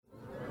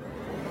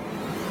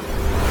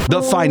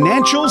The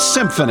Financial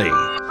Symphony.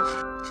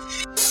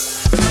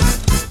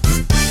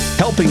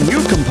 Helping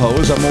you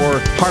compose a more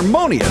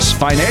harmonious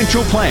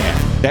financial plan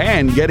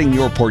and getting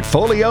your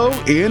portfolio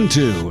in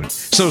tune.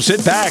 So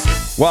sit back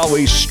while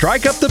we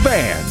strike up the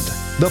band.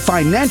 The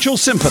Financial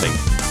Symphony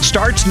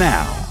starts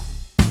now.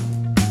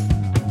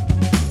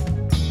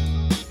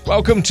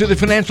 Welcome to the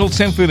Financial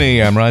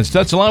Symphony. I'm Ron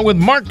Stutz, along with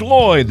Mark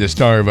Lloyd, the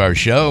star of our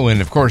show. And,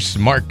 of course,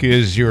 Mark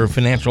is your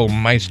financial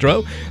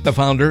maestro, the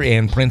founder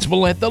and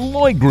principal at the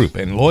Lloyd Group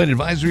and Lloyd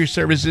Advisory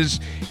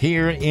Services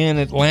here in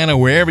Atlanta,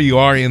 wherever you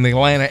are in the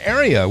Atlanta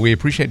area. We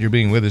appreciate you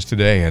being with us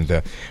today.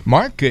 And,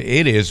 Mark,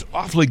 it is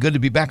awfully good to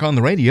be back on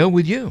the radio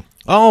with you.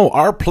 Oh,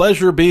 our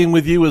pleasure being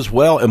with you as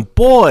well. And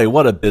boy,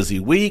 what a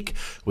busy week.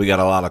 We got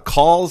a lot of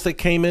calls that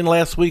came in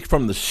last week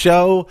from the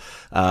show.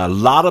 A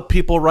lot of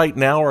people right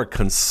now are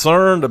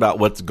concerned about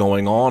what's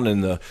going on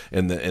I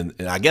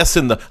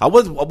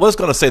was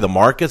going to say the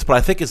markets, but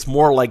I think it's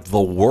more like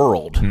the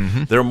world.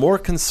 Mm-hmm. They're more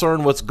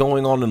concerned what's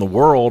going on in the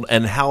world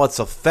and how it's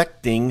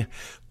affecting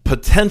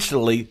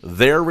potentially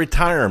their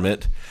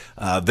retirement,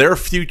 their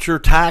future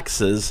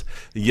taxes,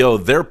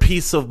 their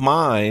peace of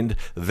mind,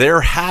 their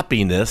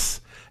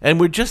happiness. And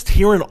we're just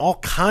hearing all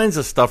kinds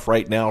of stuff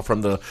right now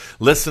from the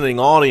listening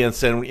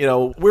audience. And,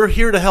 we're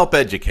here to help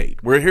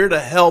educate. We're here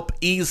to help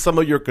ease some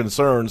of your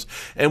concerns.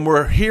 And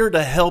we're here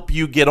to help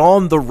you get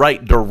on the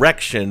right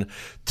direction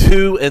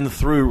to and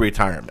through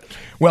retirement.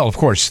 Well, of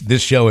course,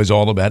 this show is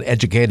all about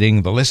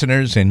educating the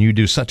listeners, and you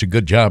do such a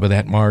good job of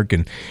that, Mark.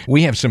 And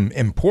we have some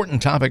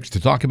important topics to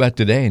talk about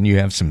today, and you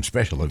have some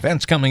special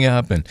events coming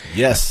up. And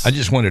yes, I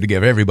just wanted to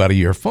give everybody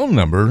your phone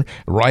number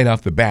right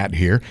off the bat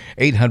here,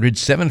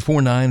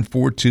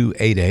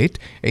 800-749-4288,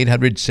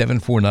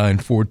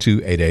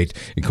 800-749-4288.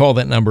 You call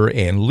that number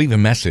and leave a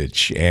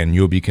message, and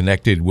you'll be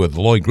connected with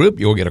the Lloyd Group.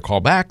 You'll get a call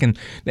back, and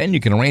then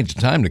you can arrange a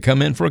time to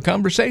come in for a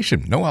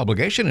conversation. No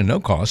obligation and no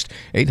cost,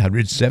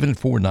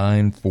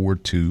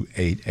 800-749-4288.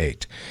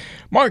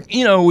 Mark,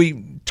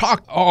 we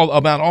talk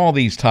about all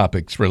these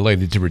topics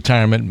related to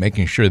retirement,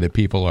 making sure that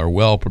people are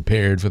well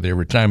prepared for their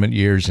retirement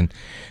years. And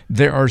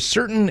there are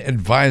certain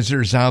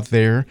advisors out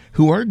there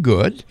who are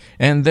good,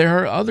 and there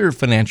are other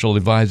financial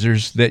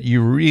advisors that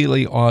you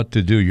really ought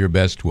to do your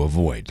best to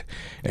avoid.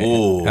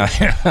 Oh, I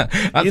have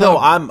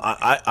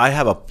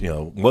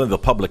one of the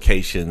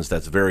publications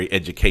that's very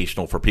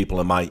educational for people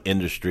in my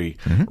industry,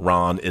 mm-hmm.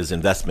 Ron, is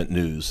Investment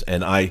News,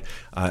 and I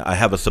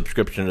have a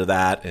subscription to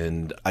that,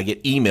 and I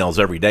get emails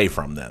every day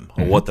from them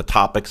on what the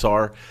topics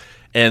are.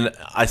 And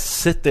I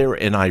sit there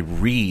and I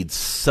read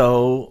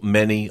so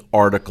many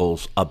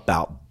articles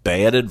about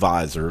bad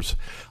advisors,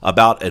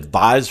 about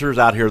advisors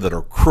out here that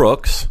are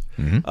crooks,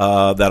 mm-hmm.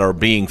 That are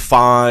being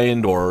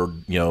fined or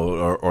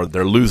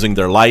they're losing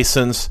their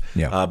license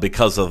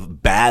because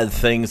of bad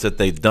things that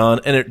they've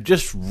done. And it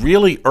just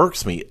really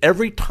irks me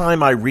every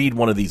time I read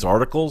one of these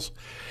articles.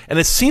 And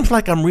it seems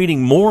like I'm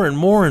reading more and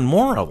more and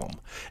more of them.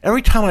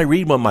 Every time I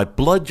read one, my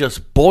blood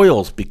just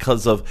boils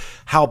because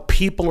of how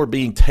people are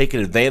being taken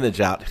advantage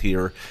out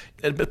here.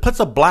 It puts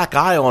a black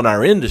eye on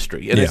our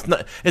industry. And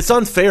it's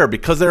unfair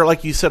because there,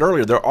 like you said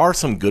earlier, there are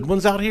some good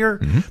ones out here,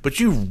 mm-hmm. but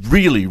you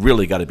really,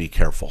 really got to be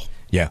careful.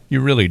 Yeah, you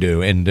really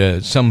do.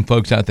 And some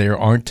folks out there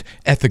aren't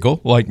ethical,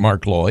 like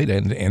Mark Lloyd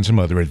and some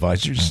other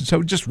advisors.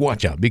 So just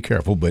watch out. Be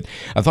careful. But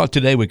I thought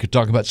today we could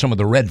talk about some of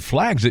the red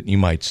flags that you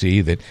might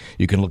see that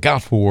you can look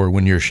out for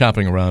when you're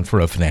shopping around for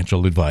a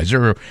financial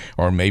advisor,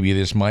 or maybe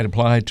this might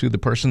apply to the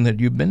person that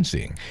you've been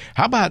seeing.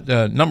 How about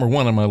number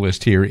one on my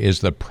list here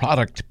is the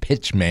product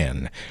pitch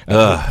man.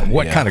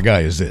 What kind of guy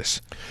is this?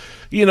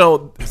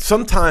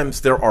 Sometimes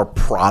there are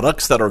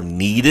products that are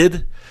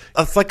needed.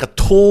 It's like a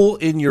tool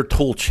in your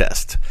tool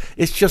chest.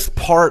 It's just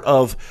part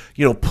of,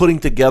 putting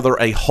together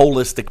a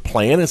holistic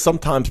plan, and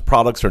sometimes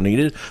products are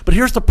needed. But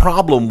here's the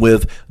problem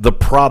with the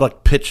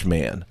product pitch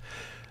man.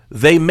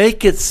 They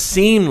make it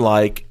seem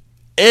like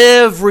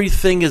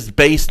everything is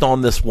based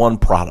on this one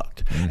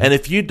product. Mm-hmm. And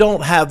if you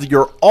don't have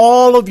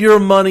all of your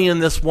money in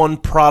this one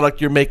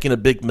product, you're making a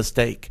big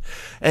mistake.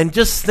 And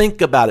just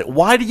think about it.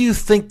 Why do you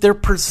think they're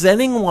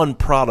presenting one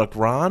product,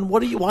 Ron?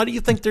 Why do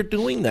you think they're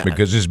doing that?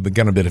 Because it's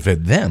going to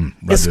benefit them.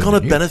 It's going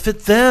to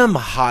benefit them.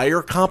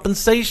 Higher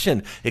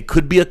compensation. It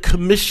could be a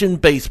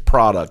commission-based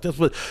product.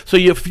 So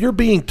if you're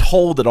being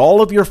told that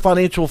all of your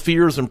financial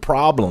fears and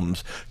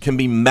problems can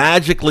be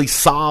magically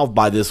solved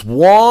by this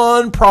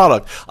one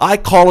product, I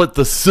call it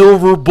the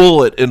silver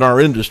bullet in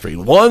our industry.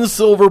 One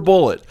silver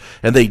bullet.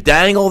 And they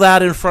dangle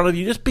that in front of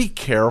you. Just be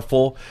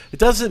careful. It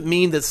doesn't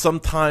mean that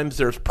sometimes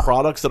there's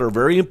products that are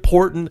very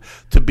important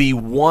to be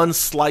one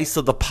slice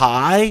of the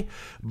pie,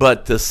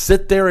 but to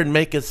sit there and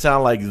make it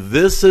sound like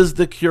this is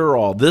the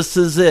cure-all, this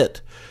is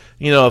it.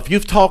 If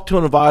you've talked to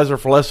an advisor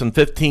for less than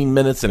 15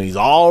 minutes and he's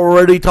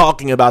already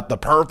talking about the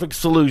perfect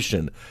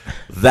solution,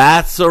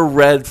 that's a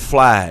red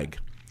flag.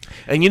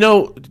 And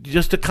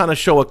just to kind of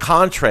show a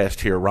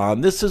contrast here,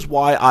 Ron, this is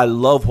why I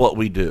love what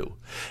we do.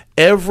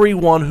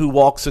 Everyone who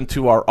walks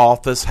into our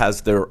office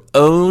has their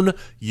own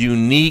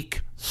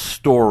unique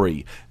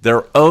story,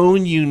 their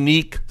own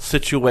unique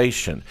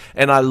situation.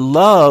 And I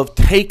love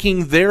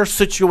taking their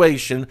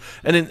situation,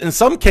 and in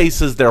some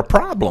cases, their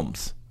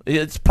problems.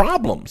 It's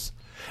problems.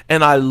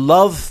 And I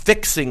love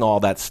fixing all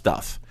that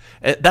stuff.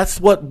 That's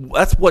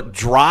what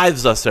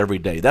drives us every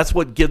day. That's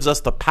what gives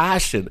us the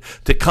passion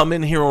to come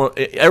in here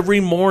every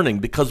morning,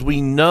 because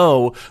we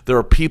know there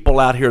are people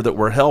out here that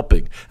we're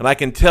helping. And I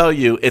can tell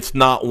you, it's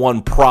not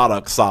one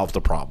product solves the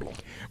problem.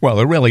 Well,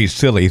 the really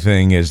silly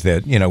thing is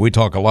that, we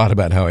talk a lot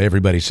about how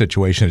everybody's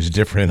situation is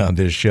different on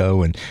this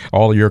show, and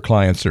all your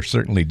clients are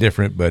certainly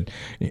different, but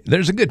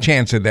there's a good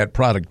chance that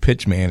product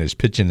pitch man is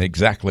pitching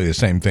exactly the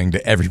same thing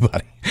to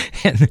everybody.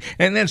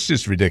 And that's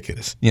just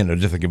ridiculous,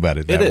 to think about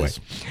it that way.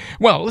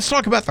 Well, let's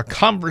talk about the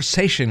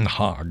conversation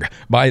hog.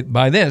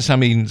 By this, I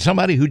mean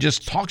somebody who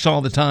just talks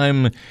all the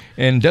time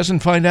and doesn't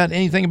find out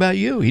anything about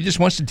you. He just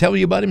wants to tell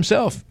you about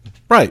himself.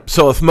 Right.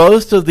 So if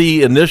most of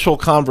the initial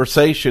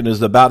conversation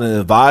is about an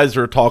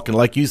advisor talking,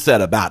 like you said,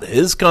 about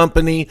his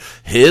company,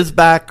 his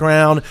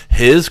background,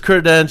 his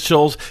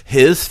credentials,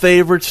 his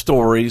favorite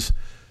stories,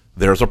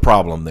 there's a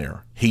problem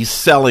there. He's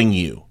selling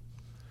you.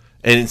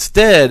 And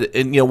instead,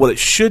 what it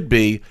should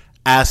be,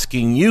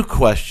 asking you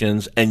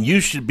questions, and you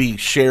should be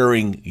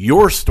sharing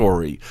your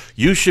story.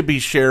 You should be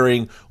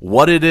sharing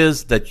what it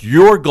is that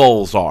your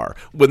goals are.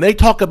 When they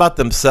talk about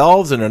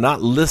themselves and they're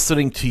not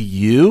listening to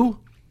you,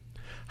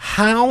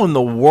 how in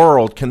the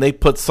world can they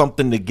put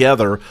something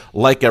together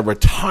like a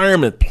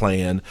retirement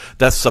plan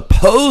that's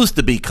supposed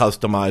to be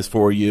customized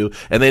for you,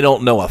 and they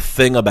don't know a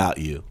thing about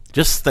you?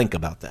 Just think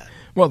about that.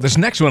 Well, this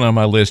next one on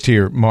my list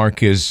here,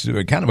 Mark, is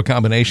kind of a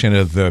combination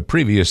of the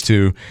previous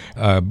two.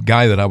 A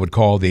guy that I would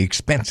call the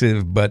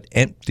expensive but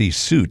empty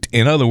suit.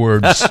 In other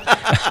words,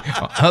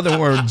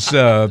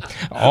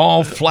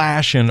 all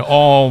flash and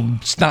all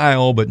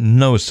style, but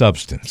no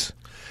substance.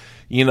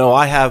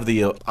 I have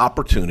the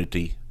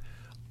opportunity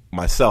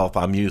myself.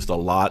 I'm used a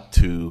lot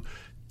to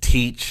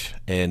teach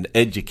and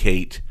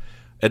educate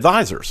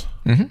advisors.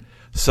 Mm-hmm.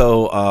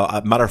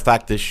 So, matter of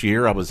fact, this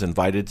year I was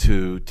invited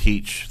to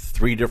teach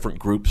 3 different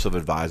groups of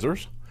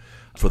advisors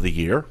for the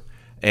year.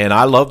 And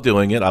I love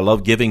doing it. I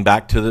love giving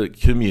back to the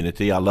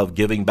community. I love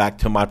giving back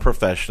to my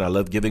profession. I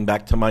love giving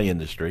back to my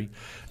industry.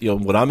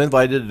 When I'm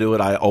invited to do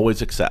it, I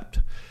always accept.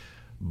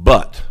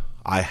 But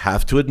I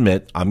have to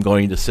admit, I'm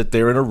going to sit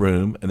there in a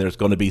room, and there's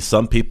going to be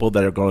some people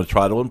that are going to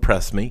try to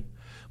impress me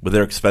with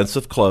their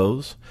expensive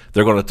clothes.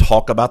 They're going to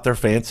talk about their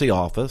fancy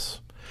office.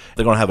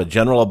 They're going to have a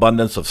general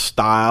abundance of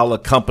style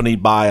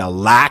accompanied by a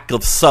lack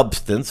of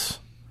substance.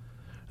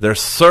 There's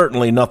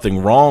certainly nothing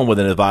wrong with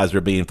an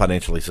advisor being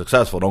financially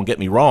successful. Don't get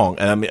me wrong.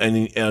 And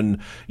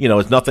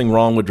there's nothing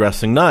wrong with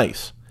dressing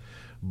nice.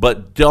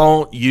 But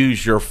don't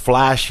use your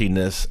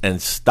flashiness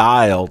and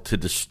style to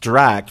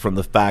distract from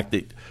the fact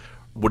that,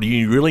 do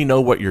you really know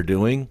what you're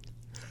doing?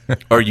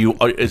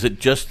 Is it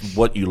just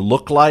what you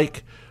look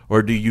like?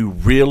 Or do you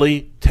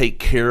really take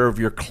care of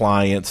your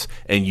clients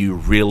and you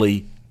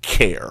really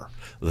care?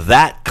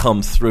 That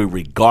comes through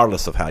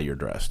regardless of how you're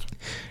dressed.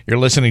 You're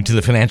listening to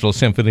the Financial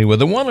Symphony with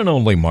the one and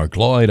only Mark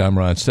Lloyd. I'm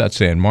Ron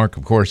Stutz, and Mark,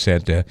 of course,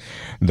 at the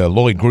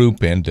Lloyd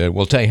Group, and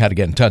we'll tell you how to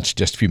get in touch in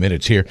just a few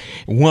minutes here.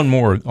 One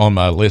more on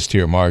my list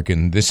here, Mark,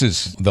 and this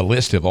is the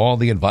list of all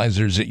the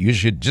advisors that you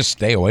should just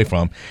stay away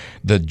from.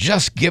 The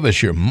just give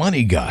us your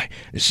money guy.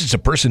 This is a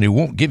person who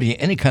won't give you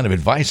any kind of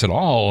advice at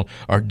all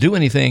or do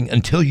anything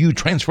until you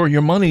transfer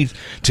your money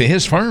to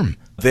his firm.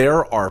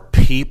 There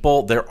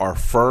are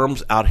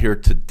firms out here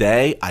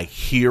today. I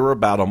hear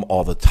about them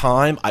all the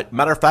time.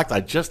 Matter of fact,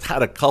 I just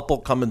had a couple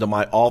come into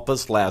my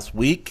office last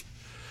week.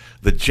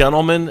 The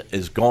gentleman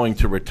is going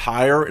to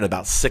retire in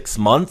about 6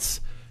 months.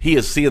 He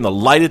is seeing the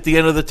light at the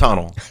end of the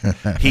tunnel.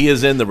 He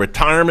is in the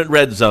retirement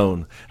red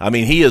zone. I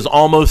mean, he is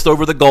almost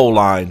over the goal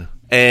line.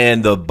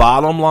 And the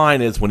bottom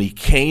line is, when he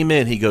came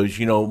in, he goes,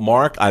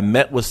 Mark, I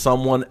met with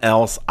someone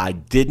else. I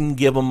didn't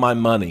give him my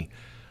money.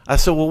 I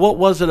said, well, what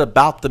was it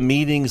about the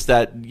meetings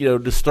that,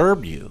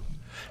 disturbed you?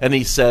 And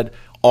he said,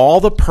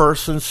 all the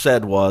person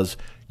said was,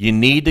 you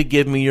need to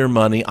give me your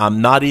money.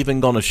 I'm not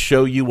even going to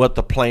show you what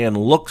the plan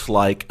looks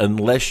like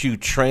unless you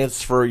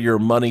transfer your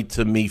money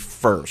to me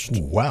first.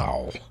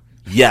 Wow.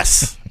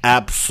 Yes,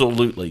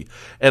 absolutely.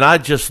 And I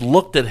just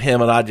looked at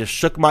him and I just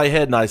shook my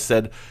head and I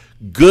said,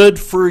 good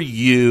for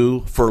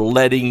you for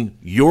letting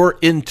your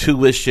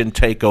intuition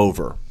take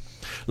over.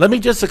 Let me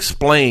just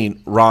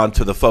explain, Ron,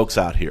 to the folks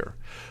out here.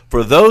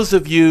 For those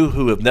of you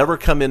who have never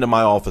come into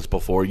my office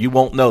before, you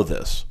won't know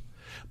this.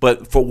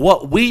 But for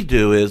what we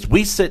do is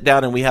we sit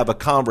down and we have a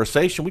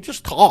conversation. We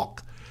just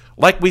talk.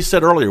 Like we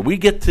said earlier, we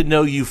get to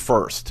know you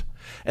first.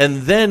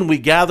 And then we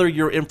gather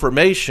your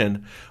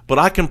information. But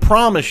I can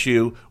promise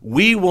you,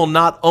 we will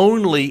not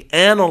only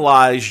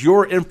analyze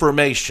your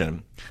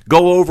information,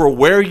 go over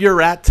where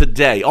you're at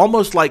today,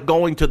 almost like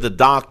going to the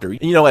doctor.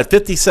 At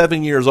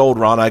 57 years old,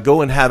 Ron, I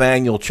go and have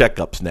annual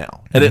checkups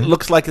now. And it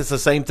looks like it's the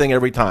same thing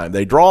every time.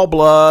 They draw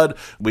blood,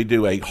 we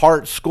do a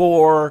heart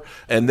score,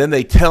 and then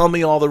they tell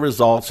me all the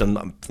results.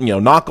 And,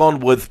 knock on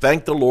wood,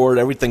 thank the Lord,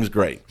 everything's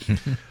great.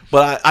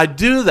 But I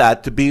do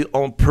that to be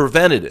on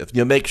preventative.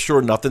 You make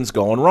sure nothing's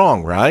going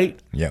wrong, right?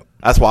 Yep.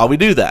 That's why we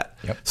do that.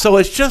 Yep. So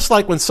it's just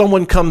like when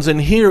someone comes in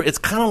here, it's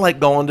kind of like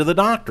going to the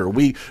doctor.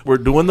 We're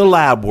doing the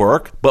lab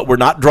work, but we're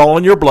not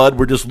drawing your blood.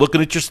 We're just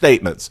looking at your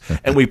statements.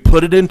 And we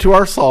put it into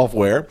our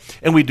software,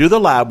 and we do the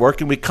lab work,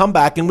 and we come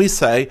back and we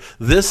say,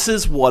 this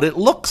is what it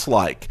looks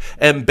like.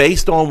 And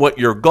based on what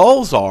your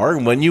goals are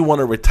and when you want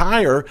to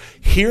retire,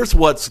 here's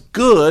what's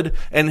good,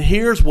 and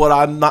here's what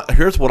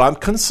I'm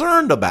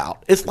concerned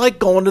about. It's like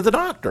going to the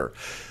doctor.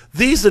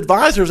 These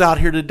advisors out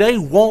here today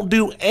won't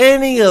do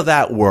any of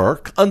that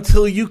work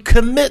until you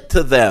commit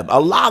to them. A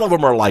lot of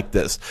them are like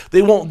this.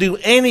 They won't do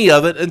any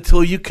of it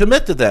until you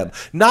commit to them.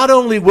 Not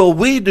only will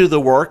we do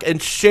the work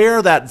and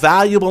share that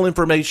valuable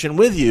information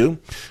with you,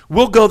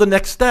 we'll go the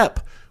next step.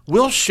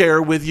 We'll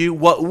share with you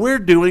what we're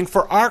doing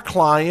for our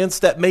clients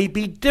that may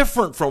be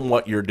different from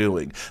what you're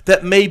doing,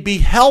 that may be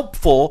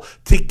helpful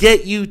to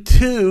get you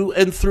to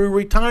and through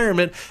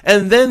retirement,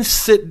 and then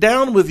sit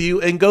down with you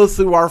and go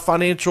through our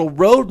financial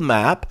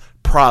roadmap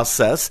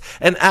process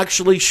and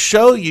actually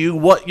show you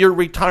what your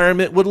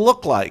retirement would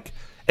look like.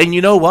 And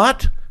you know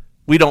what?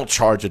 We don't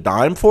charge a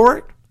dime for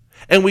it,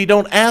 and we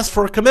don't ask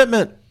for a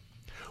commitment.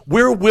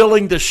 We're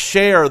willing to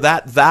share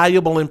that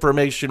valuable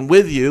information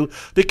with you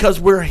because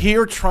we're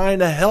here trying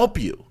to help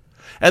you.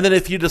 And then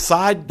if you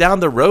decide down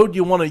the road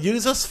you want to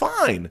use us,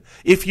 fine.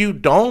 If you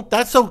don't,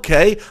 that's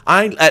okay.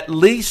 I at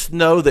least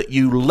know that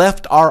you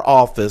left our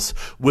office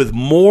with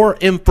more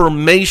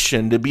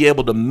information to be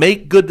able to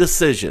make good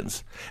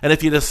decisions. And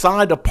if you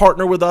decide to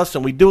partner with us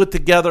and we do it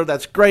together,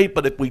 that's great.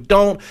 But if we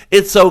don't,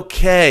 it's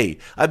okay.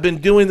 I've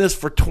been doing this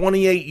for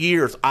 28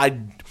 years.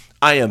 I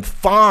am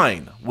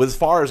fine with as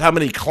far as how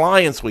many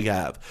clients we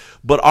have.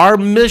 But our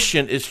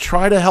mission is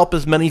try to help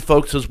as many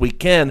folks as we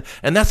can.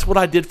 And that's what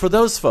I did for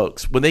those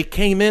folks. When they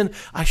came in,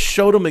 I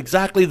showed them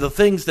exactly the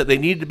things that they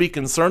needed to be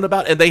concerned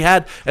about. And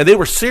they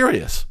were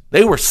serious.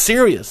 They were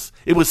serious.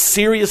 It was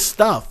serious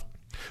stuff.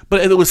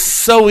 But it was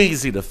so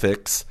easy to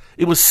fix.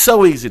 It was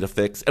so easy to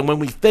fix. And when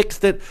we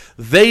fixed it,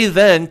 they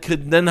then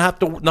could not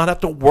have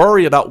to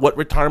worry about what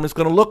retirement is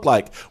going to look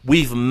like.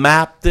 We've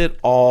mapped it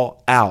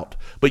all out.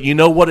 But you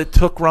know what it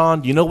took,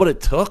 Ron? You know what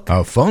it took?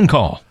 A phone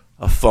call.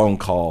 A phone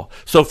call.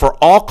 So for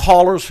all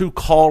callers who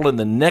call in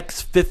the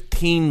next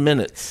 15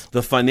 minutes,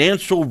 the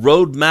Financial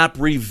Roadmap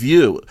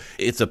Review.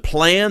 It's a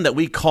plan that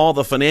we call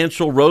the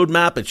Financial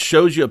Roadmap. It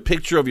shows you a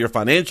picture of your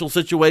financial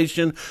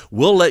situation.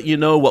 We'll let you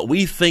know what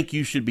we think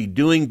you should be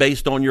doing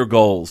based on your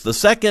goals. The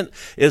second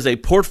is a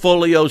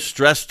portfolio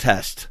stress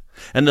test.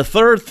 And the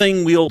third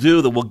thing we'll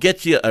do that will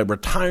get you a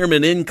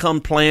retirement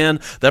income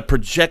plan that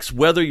projects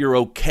whether you're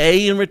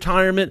okay in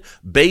retirement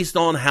based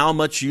on how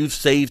much you've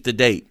saved to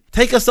date.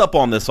 Take us up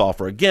on this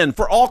offer. Again,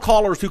 for all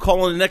callers who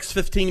call in the next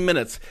 15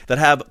 minutes that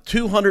have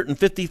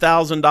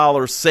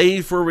 $250,000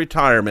 saved for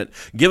retirement,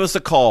 give us a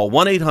call,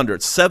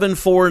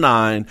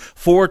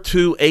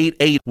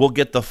 1-800-749-4288. We'll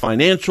get the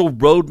Financial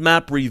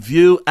Roadmap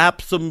Review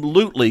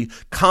absolutely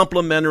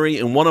complimentary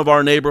in one of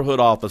our neighborhood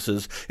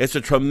offices. It's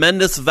a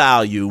tremendous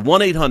value,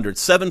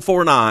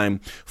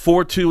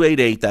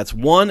 1-800-749-4288. That's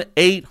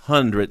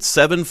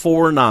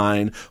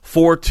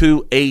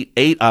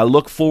 1-800-749-4288. I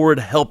look forward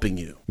to helping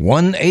you.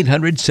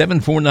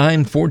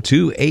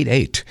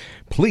 1-800-749-4288.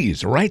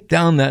 Please write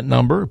down that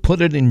number,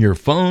 put it in your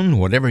phone,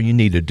 whatever you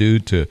need to do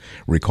to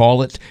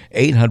recall it,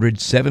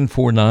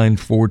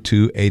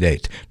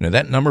 800-749-4288. Now,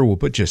 that number will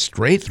put you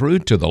straight through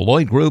to the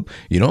Lloyd Group.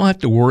 You don't have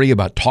to worry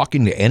about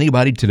talking to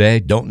anybody today,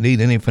 don't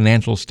need any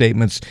financial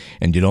statements,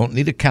 and you don't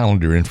need a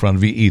calendar in front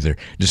of you either.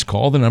 Just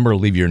call the number,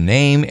 leave your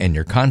name and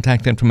your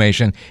contact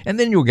information, and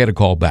then you'll get a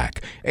call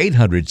back.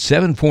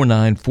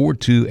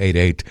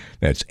 800-749-4288.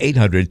 That's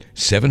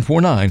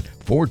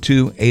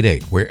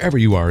 800-749-4288. Wherever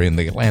you are in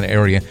the Atlanta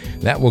area,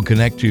 that will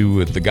connect you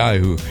with the guy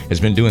who has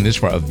been doing this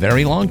for a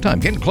very long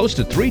time, getting close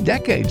to 3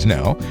 decades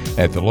now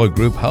at the Lloyd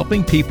Group,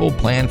 helping people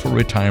plan for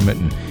retirement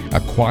and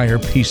acquire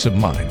peace of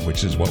mind,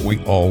 which is what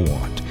we all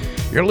want.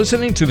 You're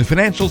listening to the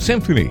Financial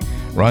Symphony.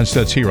 Ron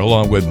Stutz here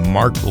along with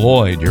Mark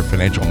Lloyd, your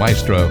financial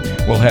maestro.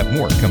 We'll have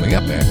more coming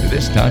up after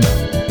this time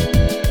out.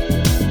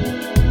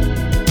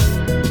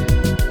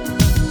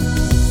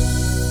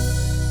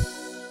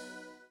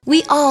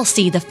 We all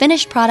see the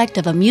finished product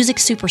of a music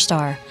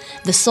superstar,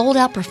 the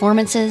sold-out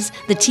performances,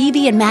 the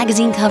TV and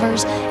magazine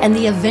covers, and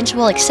the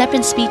eventual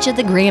acceptance speech at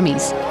the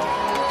Grammys.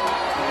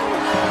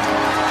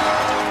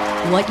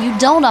 What you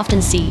don't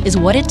often see is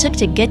what it took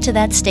to get to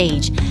that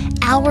stage.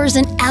 Hours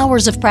and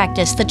hours of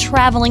practice, the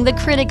traveling, the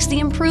critics, the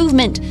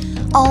improvement.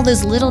 All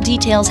those little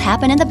details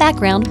happen in the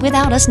background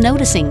without us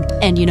noticing.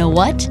 And you know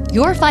what?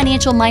 Your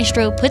financial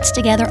maestro puts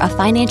together a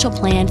financial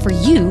plan for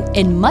you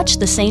in much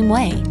the same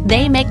way.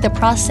 They make the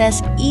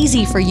process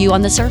easy for you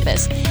on the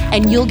surface,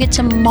 and you'll get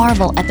to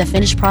marvel at the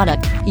finished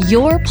product,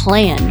 your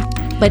plan.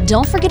 But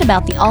don't forget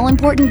about the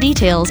all-important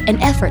details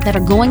and effort that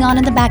are going on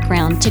in the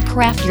background to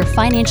craft your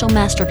financial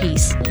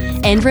masterpiece.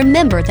 And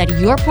remember that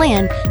your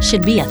plan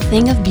should be a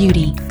thing of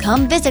beauty.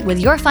 Come visit with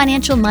your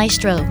financial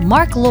maestro,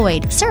 Mark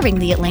Lloyd, serving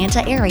the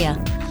Atlanta area.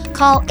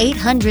 Call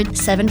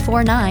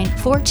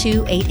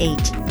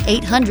 800-749-4288.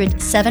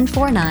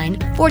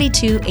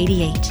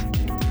 800-749-4288.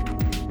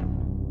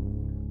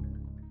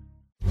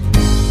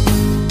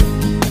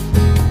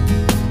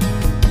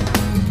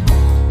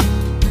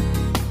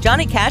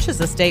 Johnny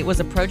Cash's estate was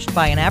approached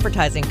by an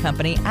advertising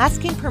company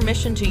asking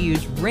permission to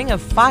use Ring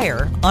of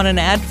Fire on an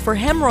ad for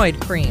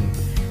hemorrhoid cream.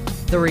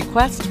 The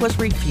request was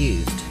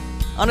refused.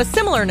 On a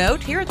similar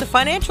note, here at the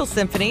Financial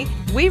Symphony,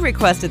 we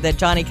requested that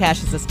Johnny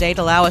Cash's estate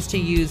allow us to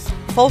use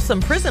Folsom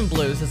Prison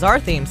Blues as our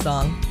theme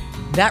song.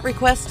 That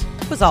request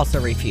was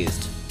also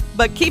refused.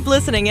 But keep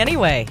listening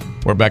anyway.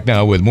 We're back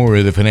now with more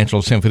of the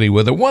Financial Symphony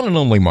with the one and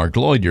only Mark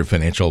Lloyd, your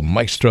financial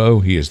maestro.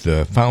 He is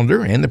the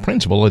founder and the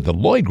principal at the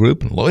Lloyd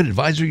Group, Lloyd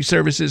Advisory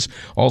Services,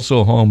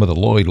 also home of the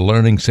Lloyd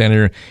Learning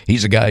Center.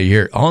 He's a guy you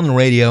hear on the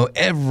radio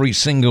every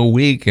single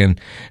week.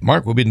 And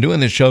Mark, we've been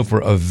doing this show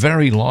for a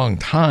very long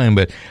time,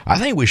 but I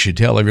think we should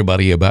tell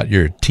everybody about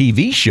your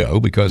TV show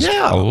because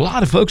a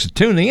lot of folks are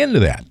tuning into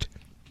that.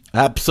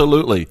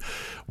 Absolutely.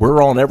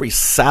 We're on every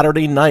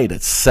Saturday night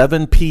at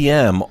 7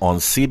 p.m. on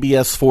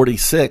CBS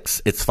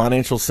 46. It's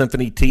Financial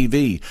Symphony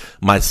TV.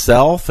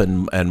 Myself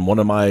and one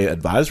of my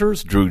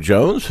advisors, Drew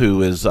Jones,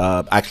 who is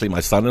actually my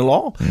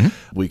son-in-law,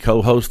 we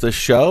co-host this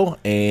show,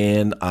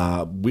 and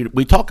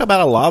we talk about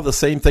a lot of the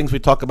same things we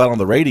talk about on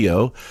the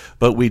radio,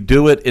 but we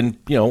do it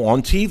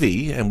on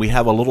TV, and we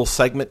have a little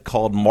segment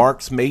called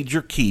Mark's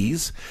Major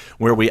Keys,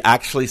 where we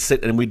actually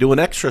sit and we do an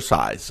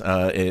exercise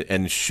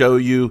and show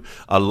you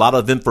a lot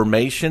of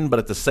information, but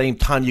at the same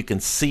time, you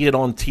can see it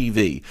on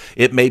TV.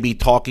 It may be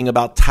talking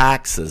about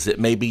taxes. It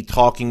may be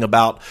talking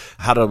about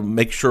how to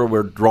make sure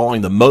we're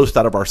drawing the most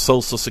out of our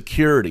Social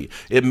Security.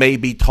 It may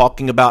be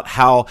talking about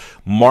how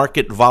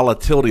market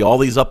volatility, all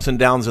these ups and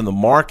downs in the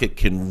market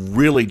can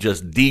really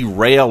just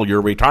derail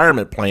your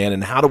retirement plan,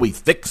 and how do we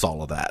fix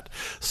all of that?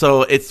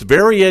 So it's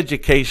very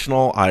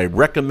educational. I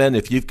recommend,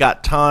 if you've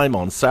got time,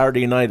 on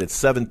Saturday night at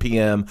 7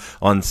 p.m.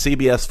 on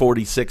CBS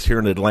 46 here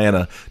in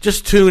Atlanta,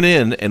 just tune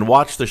in and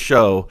watch the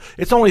show.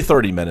 It's only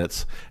 30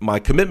 minutes. My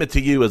commitment to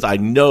you is I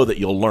know that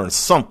you'll learn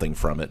something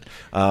from it,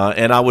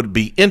 and I would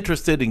be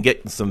interested in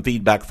getting some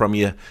feedback from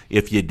you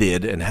if you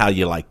did and how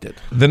you liked it.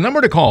 The number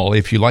to call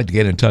if you'd like to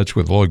get in touch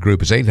with Lloyd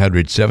Group is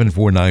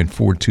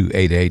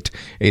 800-749-4288,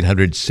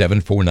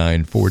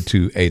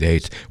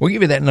 800-749-4288. We'll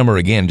give you that number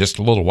again just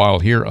a little while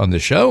here on the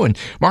show, and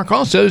Mark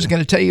also is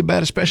going to tell you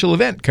about a special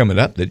event coming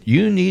up that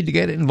you need to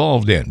get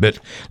involved in. But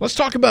let's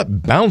talk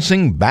about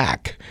bouncing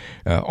back.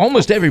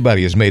 Almost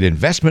everybody has made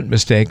investment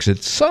mistakes at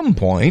some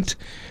point.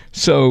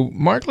 So,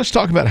 Mark, let's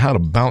talk about how to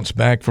bounce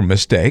back from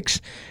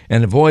mistakes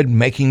and avoid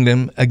making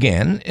them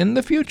again in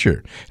the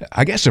future.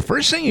 I guess the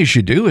first thing you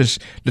should do is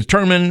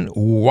determine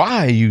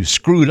why you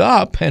screwed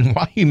up and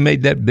why you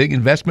made that big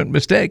investment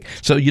mistake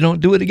so you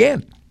don't do it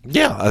again.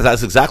 Yeah,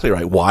 that's exactly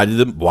right. Why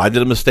did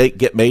a mistake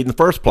get made in the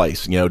first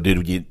place?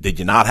 Did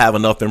you not have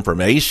enough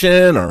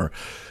information, or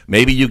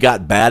maybe you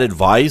got bad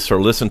advice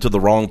or listened to the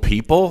wrong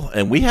people?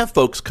 And we have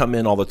folks come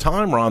in all the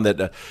time, Ron,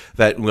 that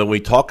when we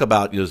talk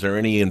about, is there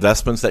any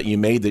investments that you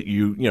made that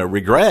you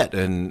regret?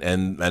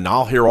 And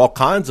I'll hear all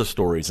kinds of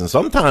stories. And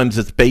sometimes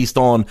it's based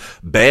on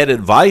bad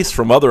advice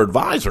from other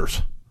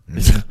advisors.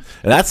 And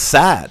that's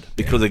sad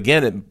because,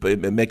 again,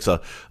 it makes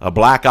a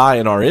black eye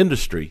in our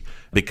industry,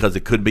 because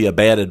it could be a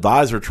bad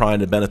advisor trying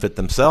to benefit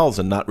themselves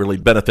and not really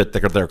benefit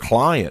their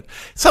client.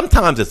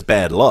 Sometimes it's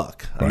bad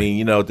luck. Right. I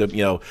mean,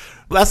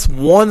 that's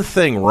one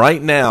thing right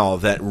now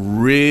that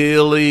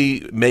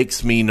really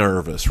makes me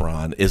nervous,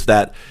 Ron, is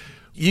that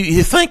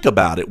you think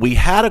about it. We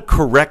had a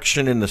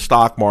correction in the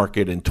stock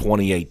market in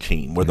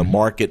 2018 where the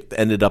market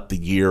ended up the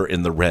year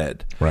in the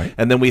red. Right.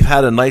 And then we've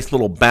had a nice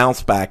little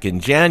bounce back in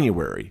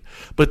January.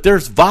 But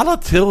there's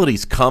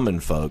volatilities coming,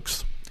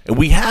 folks. And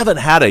we haven't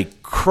had a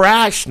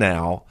crash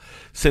now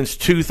since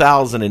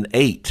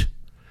 2008.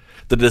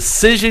 The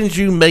decisions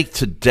you make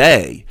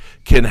today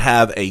can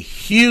have a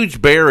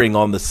huge bearing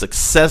on the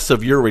success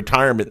of your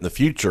retirement in the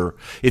future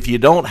if you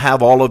don't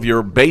have all of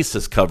your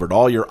bases covered,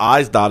 all your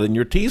I's dotted and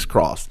your T's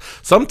crossed.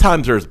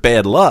 Sometimes there's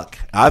bad luck.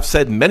 I've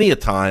said many a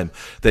time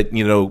that,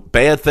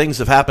 bad things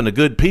have happened to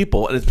good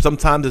people, and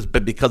sometimes it's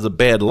because of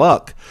bad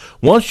luck.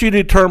 Once you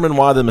determine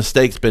why the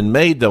mistake's been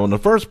made, though, in the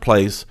first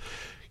place,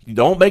 you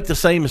don't make the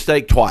same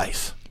mistake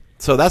twice.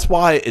 So that's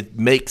why it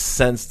makes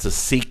sense to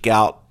seek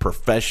out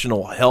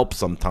professional help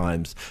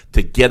sometimes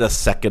to get a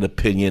second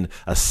opinion,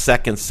 a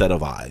second set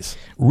of eyes.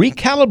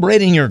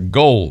 Recalibrating your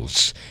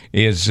goals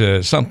is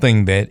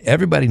something that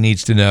everybody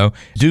needs to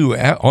do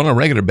on a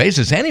regular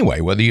basis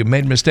anyway, whether you've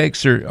made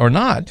mistakes or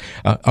not.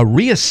 A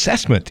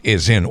reassessment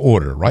is in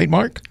order, right,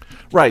 Mark?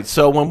 Right.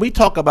 So when we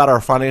talk about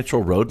our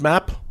financial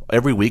roadmap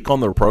every week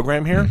on the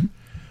program here,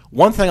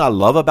 one thing I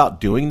love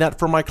about doing that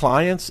for my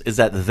clients is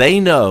that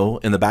they know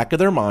in the back of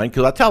their mind,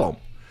 because I tell them,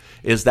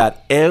 is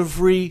that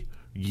every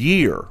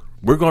year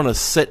we're going to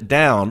sit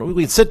down.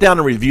 We can sit down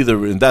and review the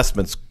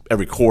investments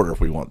every quarter if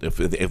we want.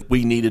 If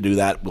we need to do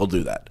that, we'll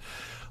do that.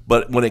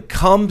 But when it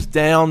comes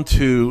down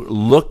to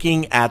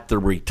looking at the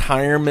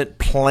retirement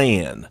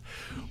plan,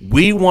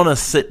 we want to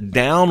sit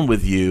down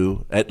with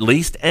you at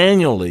least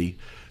annually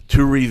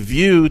to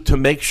review to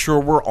make sure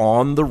we're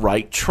on the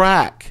right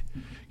track.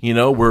 You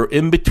know, we're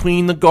in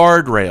between the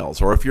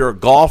guardrails, or if you're a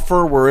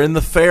golfer, we're in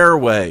the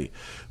fairway.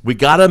 We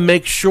got to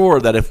make sure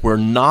that if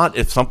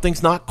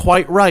something's not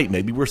quite right,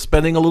 maybe we're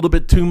spending a little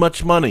bit too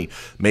much money,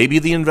 maybe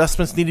the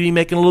investments need to be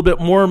making a little bit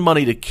more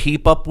money to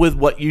keep up with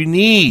what you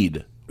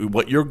need,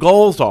 what your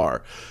goals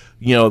are.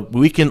 You know,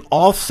 we can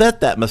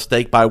offset that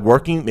mistake by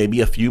working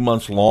maybe a few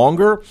months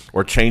longer,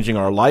 or changing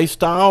our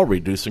lifestyle,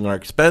 reducing our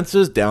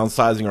expenses,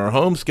 downsizing our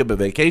home, skip a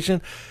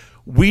vacation.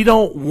 We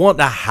don't want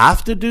to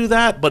have to do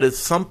that, but if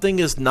something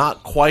is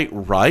not quite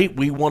right,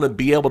 we want to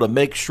be able to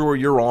make sure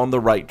you're on the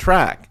right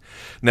track.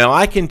 Now,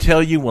 I can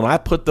tell you, when I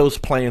put those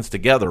plans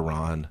together,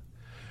 Ron,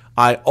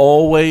 I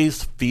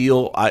always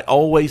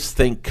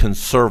think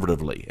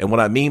conservatively. And what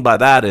I mean by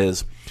that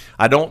is,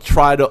 I don't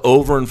try to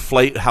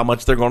overinflate how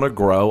much they're going to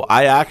grow.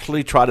 I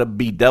actually try to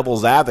be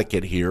devil's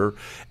advocate here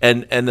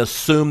and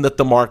assume that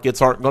the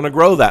markets aren't going to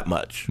grow that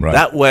much. Right.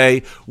 That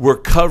way, we're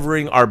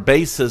covering our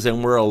bases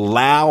and we're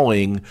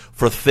allowing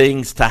for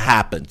things to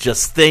happen,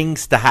 just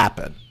things to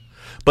happen.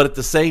 But at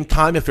the same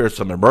time, if there's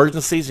some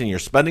emergencies and you're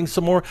spending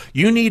some more,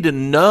 you need to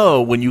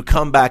know when you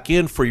come back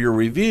in for your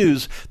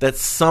reviews that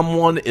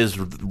someone is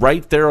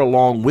right there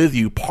along with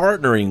you,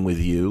 partnering with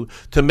you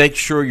to make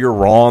sure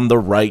you're on the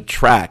right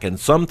track. And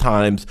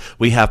sometimes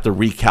we have to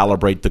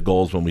recalibrate the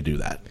goals when we do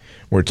that.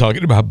 We're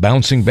talking about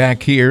bouncing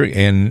back here,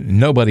 and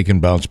nobody can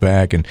bounce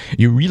back, and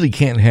you really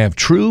can't have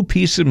true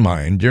peace of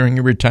mind during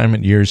your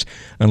retirement years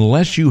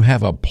unless you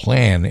have a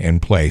plan in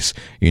place.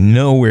 You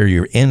know where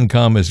your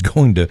income is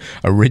going to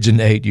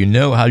originate. You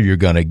know how you're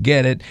going to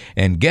get it,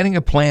 and getting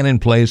a plan in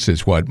place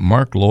is what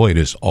Mark Lloyd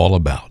is all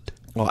about.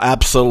 Well,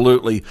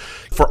 absolutely.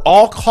 For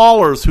all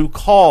callers who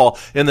call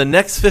in the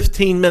next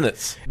 15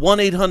 minutes,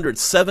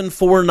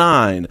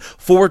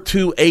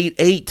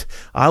 1-800-749-4288,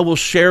 I will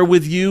share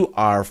with you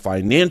our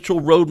financial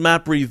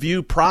roadmap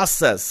review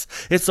process.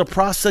 It's a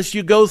process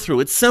you go through.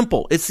 It's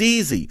simple. It's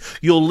easy.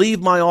 You'll leave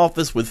my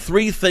office with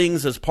 3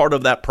 things as part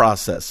of that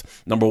process.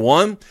 Number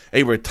 1,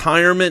 a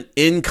retirement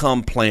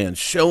income plan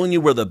showing you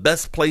where the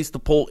best place to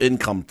pull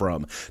income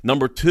from.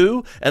 Number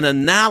 2, an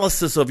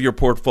analysis of your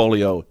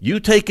portfolio. You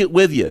take it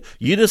with you.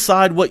 You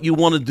decide what you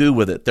want to do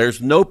with it.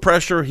 There's no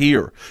pressure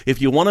here.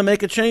 If you want to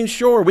make a change,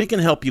 sure, we can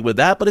help you with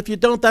that. But if you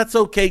don't, that's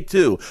okay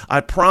too.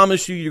 I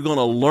promise you're going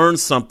to learn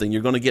something.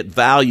 You're going to get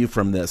value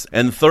from this.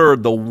 And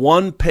third, the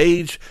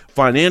 1-page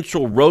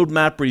financial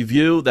roadmap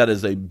review that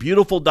is a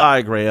beautiful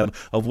diagram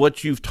of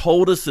what you've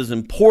told us is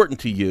important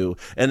to you,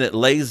 and it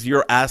lays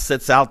your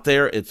assets out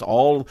there. It's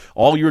all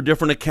your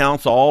different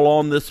accounts all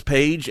on this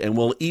page, and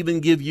we'll even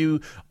give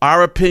you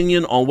our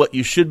opinion on what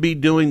you should be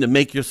doing to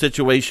make your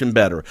situation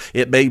better.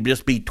 It may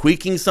just be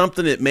tweaking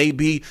something. It may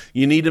be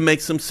you need to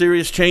make some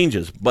serious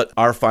changes, but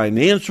our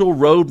financial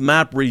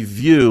roadmap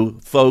review,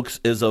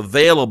 folks, is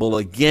available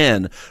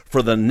again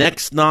for the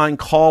next 9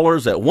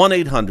 callers at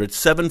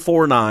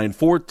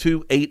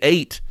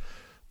 1-800-749-4288.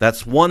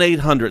 That's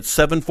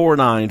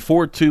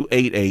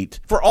 1-800-749-4288.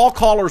 For all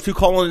callers who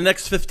call in the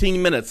next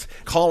 15 minutes,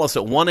 call us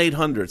at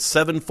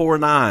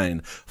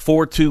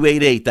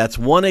 1-800-749-4288. That's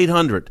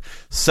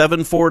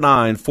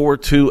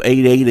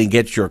 1-800-749-4288 and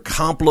get your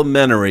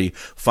complimentary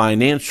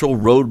financial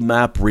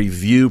roadmap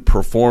review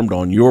performed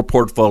on your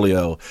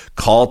portfolio.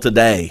 Call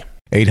today.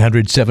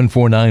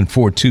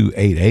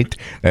 800-749-4288.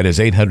 That is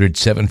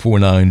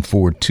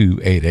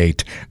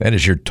 800-749-4288. That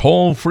is your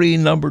toll-free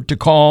number to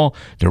call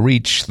to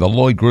reach the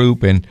Lloyd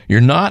Group, and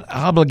you're not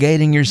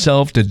obligating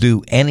yourself to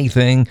do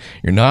anything.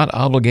 You're not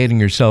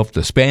obligating yourself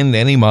to spend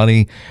any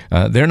money.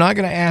 They're not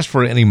going to ask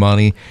for any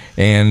money,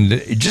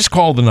 and just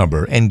call the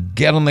number and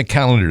get on the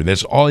calendar.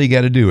 That's all you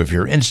got to do if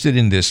you're interested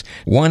in this.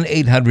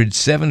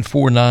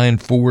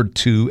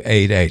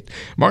 1-800-749-4288.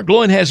 Mark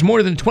Lloyd has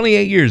more than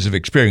 28 years of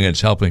experience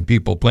helping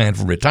people plan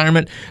for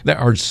retirement. There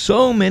are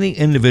so many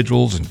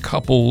individuals and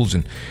couples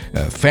and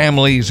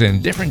families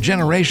and different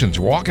generations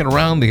walking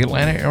around the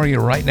Atlanta area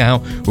right now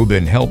who've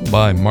been helped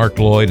by Mark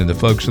Lloyd and the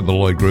folks of the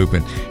Lloyd Group,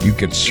 and you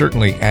can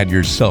certainly add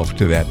yourself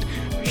to that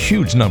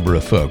huge number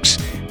of folks.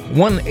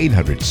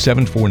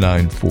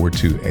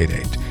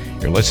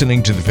 1-800-749-4288. You're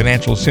listening to the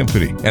Financial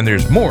Symphony, and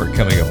there's more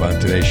coming up on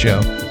today's show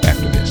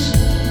after this.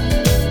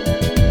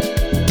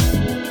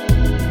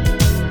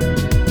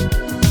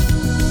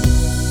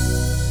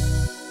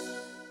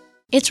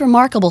 It's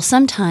remarkable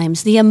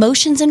sometimes the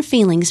emotions and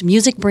feelings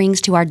music brings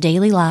to our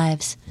daily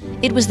lives.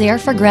 It was there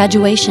for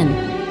graduation,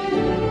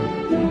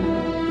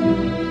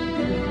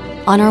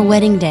 on our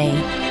wedding day,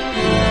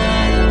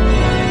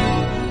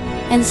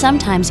 and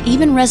sometimes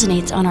even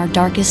resonates on our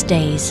darkest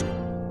days.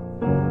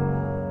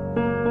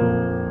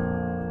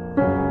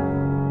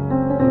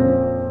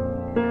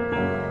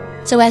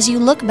 So as you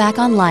look back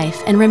on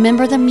life and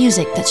remember the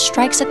music that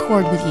strikes a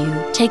chord with you,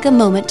 take a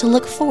moment to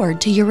look forward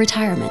to your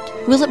retirement.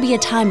 Will it be a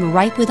time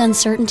ripe with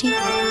uncertainty?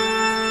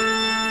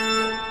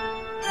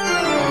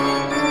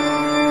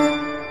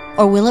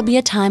 Or will it be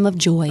a time of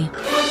joy?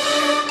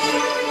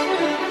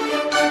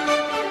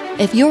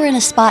 If you're in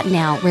a spot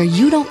now where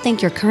you don't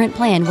think your current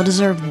plan will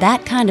deserve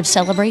that kind of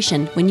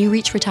celebration when you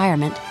reach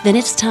retirement, then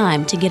it's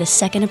time to get a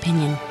second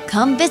opinion.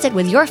 Come visit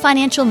with your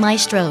financial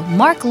maestro,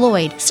 Mark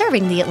Lloyd,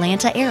 serving the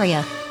Atlanta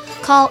area.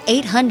 Call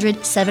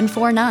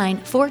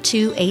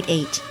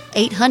 800-749-4288.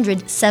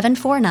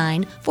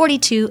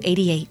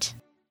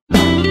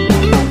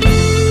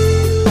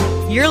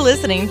 800-749-4288. You're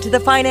listening to the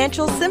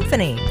Financial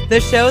Symphony, the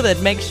show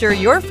that makes sure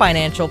your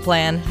financial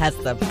plan has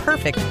the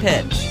perfect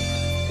pitch.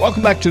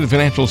 Welcome back to the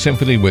Financial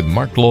Symphony with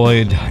Mark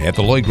Lloyd at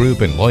the Lloyd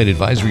Group and Lloyd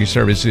Advisory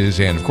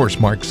Services. And, of course,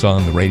 Mark's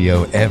on the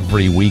radio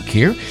every week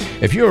here.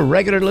 If you're a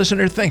regular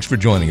listener, thanks for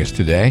joining us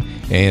today.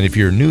 And if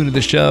you're new to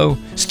the show,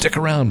 stick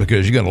around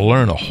because you're going to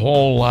learn a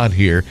whole lot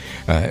here.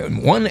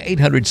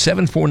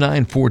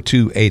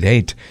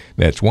 1-800-749-4288.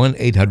 That's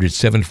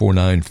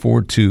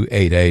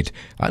 1-800-749-4288.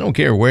 I don't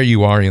care where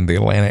you are in the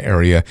Atlanta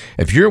area.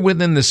 If you're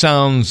within the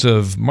sounds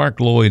of Mark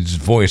Lloyd's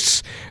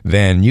voice,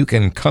 then you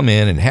can come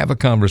in and have a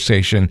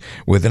conversation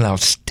with an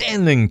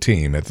outstanding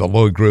team at the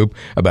Lloyd Group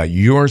about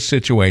your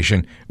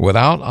situation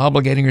without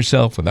obligating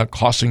yourself, without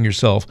costing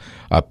yourself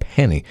a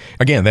penny.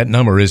 Again, that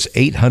number is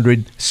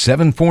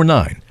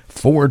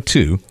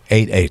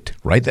 800-749-4288.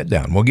 Write that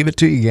down. We'll give it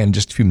to you again in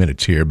just a few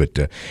minutes here,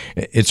 but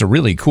it's a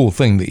really cool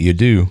thing that you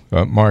do,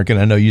 Mark, and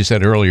I know you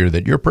said earlier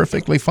that you're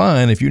perfectly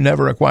fine if you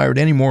never acquired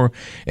any more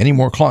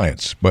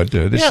clients, but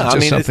this is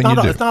just something you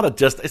do. It's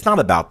not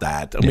about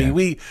that. I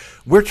mean,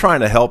 we're trying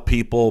to help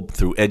people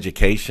through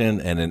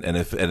education, and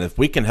if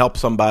we can help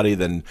somebody,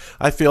 then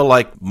I feel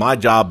like my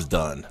job's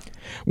done.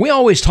 We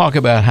always talk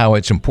about how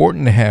it's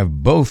important to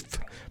have both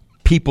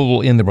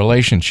people in the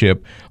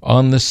relationship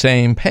on the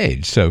same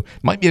page. So it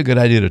might be a good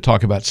idea to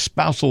talk about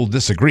spousal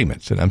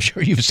disagreements, and I'm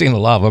sure you've seen a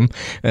lot of them.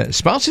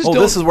 Spouses don't...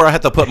 this is where I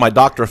have to put my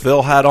Dr.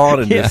 Phil hat on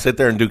and just sit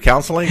there and do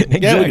counseling?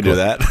 Exactly. Yeah, we can do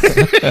that.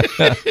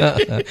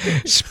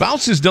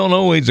 Spouses don't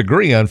always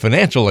agree on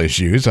financial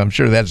issues. I'm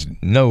sure that's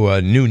no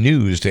new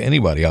news to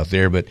anybody out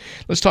there, but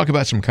let's talk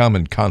about some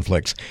common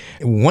conflicts.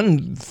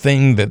 One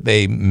thing that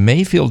they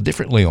may feel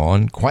differently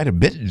on, quite a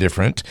bit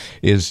different,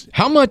 is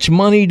how much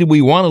money do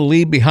we want to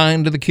leave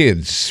behind to the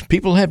kids?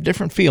 People have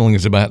different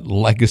feelings about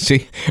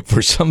legacy.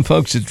 For some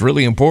folks, it's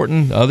really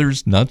important.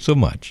 Others, not so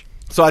much.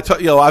 So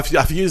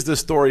I've used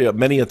this story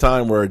many a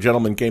time where a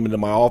gentleman came into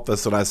my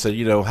office and I said,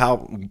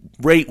 how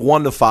rate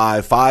 1 to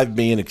 5, 5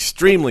 being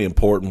extremely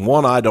important,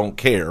 1 I don't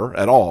care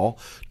at all,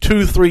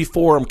 2, 3,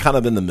 4 I'm kind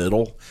of in the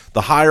middle. The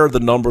higher the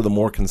number, the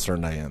more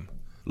concerned I am.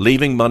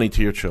 Leaving money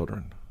to your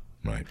children.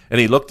 Right. And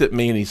he looked at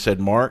me and he said,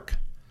 Mark,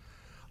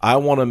 I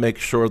want to make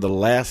sure the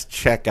last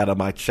check out of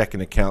my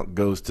checking account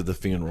goes to the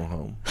funeral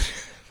home.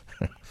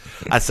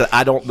 I said,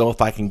 I don't know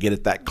if I can get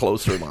it that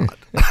close or not.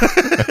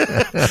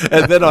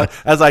 And then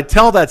as I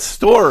tell that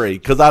story,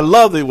 because I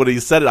love it when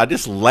he said it, I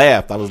just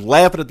laughed. I was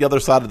laughing at the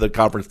other side of the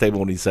conference table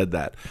when he said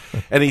that.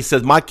 And he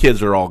says, my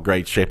kids are all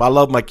great shape. I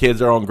love my kids.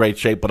 They're all in great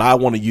shape, but I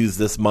want to use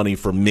this money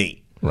for me.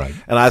 Right.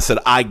 And I said,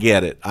 I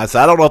get it. I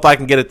said, I don't know if I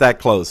can get it that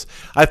close.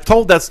 I've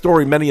told that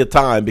story many a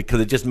time because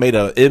it just made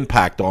an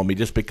impact on me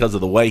just because of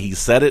the way he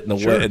said it and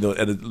the way and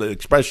the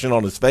expression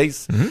on his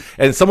face.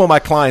 Mm-hmm. And some of my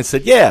clients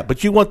said, yeah,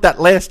 but you want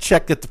that last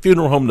check at the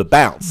funeral home to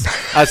bounce.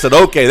 I said,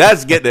 okay,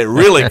 that's getting it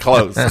really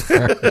close.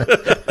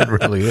 It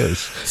really is.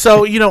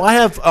 So, I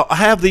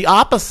have the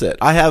opposite.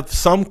 I have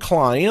some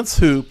clients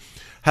who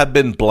have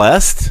been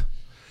blessed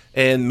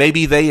and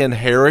maybe they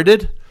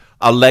inherited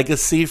a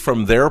legacy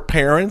from their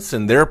parents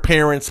and their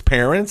parents'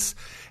 parents,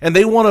 and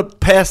they want to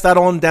pass that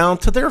on down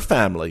to their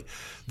family.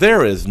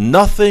 There is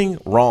nothing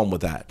wrong with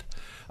that.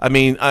 I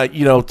mean,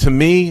 to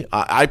me,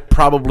 I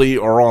probably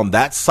are on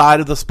that side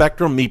of the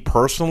spectrum, me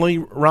personally,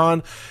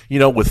 Ron,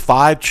 with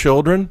 5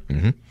 children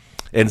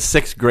and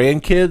 6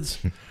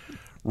 grandkids.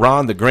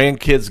 Ron, the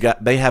grandkids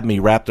they have me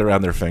wrapped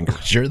around their finger.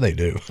 Sure they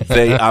do.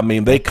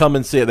 They come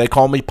and see it. They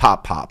call me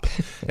Pop Pop.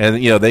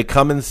 And, they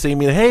come and see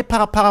me. Hey,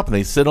 Pop Pop. And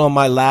they sit on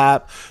my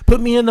lap,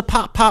 put me in the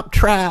Pop Pop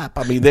trap.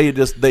 I mean, they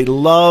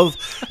love,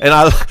 and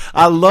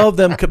I love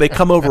them. They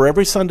come over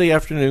every Sunday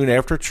afternoon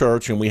after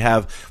church, and we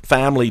have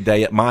family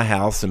day at my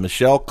house, and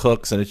Michelle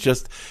cooks, and it's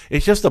just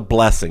a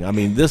blessing. I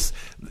mean,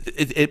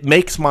 it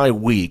makes my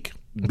week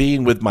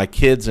being with my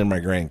kids and my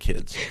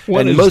grandkids.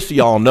 Most of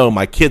y'all know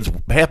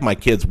half my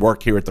kids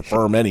work here at the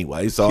firm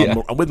anyway,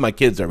 so I'm with my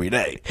kids every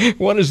day.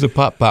 What is the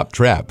Pop Pop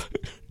trap?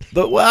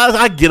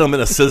 I get them in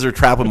a scissor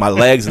trap with my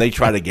legs, and they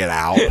try to get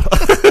out.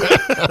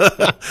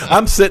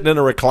 I'm sitting in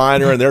a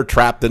recliner, and they're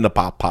trapped in the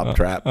Pop Pop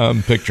trap.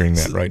 I'm picturing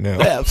that right now.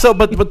 Yeah. So,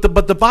 but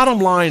the bottom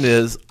line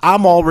is,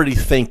 I'm already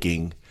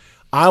thinking,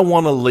 I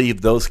want to leave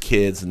those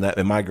kids and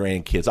my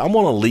grandkids, I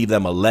want to leave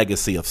them a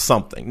legacy of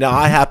something. Now,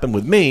 I happen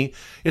with me,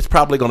 it's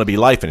probably going to be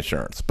life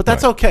insurance, but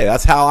that's okay.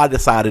 That's how I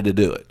decided to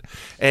do it.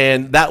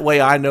 And that way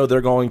I know they're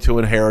going to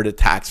inherit it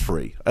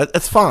tax-free.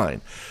 That's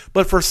fine.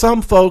 But for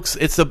some folks,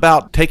 it's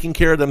about taking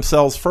care of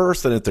themselves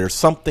first, and if there's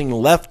something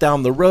left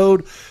down the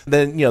road,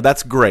 then,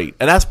 that's great.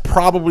 And that's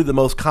probably the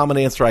most common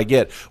answer I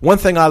get. One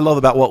thing I love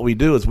about what we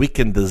do is we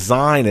can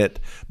design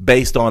it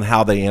based on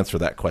how they answer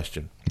that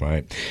question.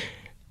 Right.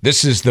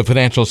 This is the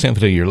Financial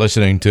Symphony. You're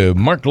listening to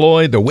Mark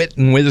Lloyd, the wit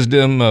and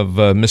wisdom of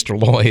Mr.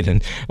 Lloyd,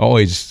 and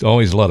always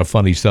a lot of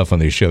funny stuff on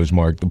these shows,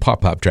 Mark. The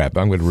pop-pop trap,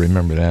 I'm going to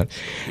remember that.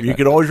 You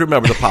can always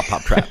remember the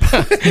pop-pop trap.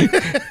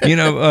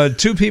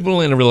 Two people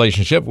in a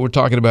relationship, we're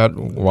talking about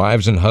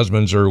wives and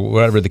husbands or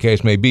whatever the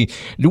case may be.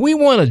 Do we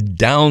want to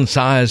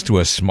downsize to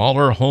a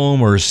smaller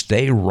home or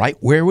stay right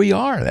where we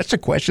are? That's a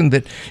question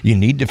that you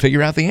need to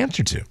figure out the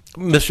answer to.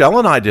 Michelle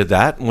and I did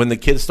that. When the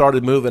kids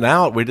started moving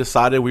out, we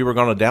decided we were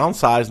going to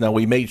downsize. Now,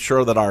 we made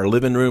sure that our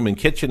living room and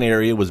kitchen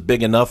area was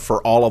big enough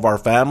for all of our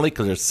family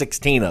because there's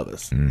 16 of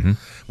us. Mm-hmm.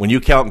 When you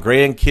count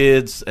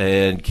grandkids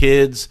and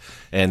kids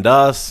and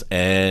us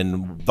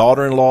and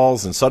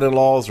daughter-in-laws and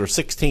son-in-laws, there's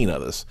 16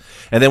 of us.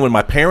 And then when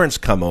my parents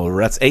come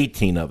over, that's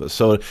 18 of us.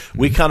 So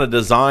we kind of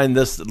designed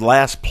this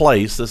last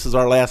place. This is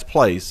our last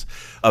place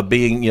of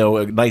being,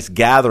 a nice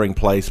gathering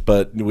place,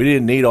 but we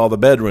didn't need all the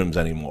bedrooms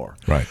anymore.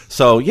 Right.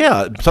 So,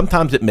 yeah,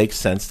 sometimes it makes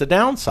sense to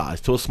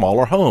downsize to a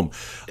smaller home,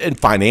 and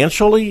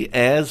financially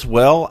as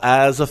well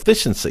as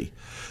efficiency.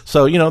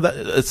 So, that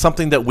it's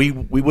something that we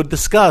would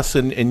discuss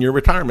in your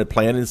retirement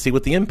plan and see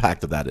what the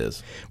impact of that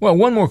is. Well,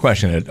 one more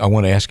question I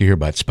want to ask you here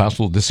about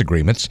spousal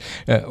disagreements.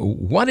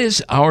 What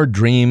is our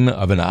dream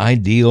of an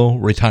ideal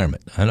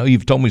retirement? I know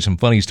you've told me some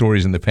funny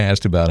stories in the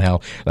past about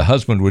how the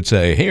husband would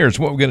say, here's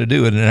what we're going to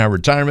do in our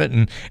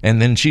retirement.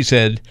 And then she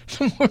said,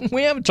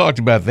 we haven't talked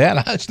about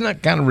that. That's not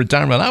the kind of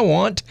retirement I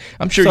want.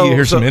 I'm sure you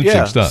hear some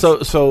interesting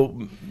stuff.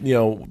 So,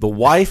 the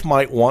wife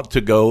might want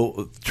to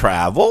go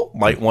travel,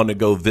 might want to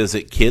go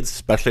visit kids,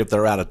 especially if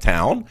they're out of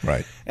town.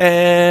 Right.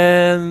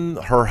 And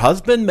her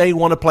husband may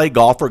want to play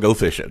golf or go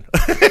fishing.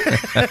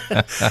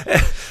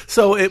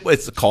 So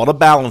it's called a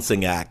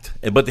balancing act.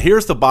 But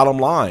here's the bottom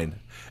line.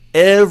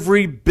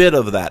 Every bit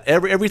of that,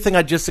 everything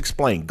I just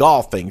explained,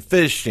 golfing,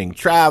 fishing,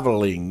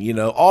 traveling,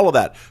 all of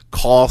that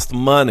cost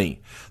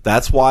money.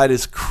 That's why it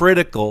is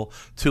critical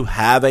to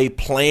have a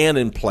plan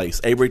in place,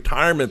 a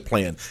retirement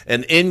plan,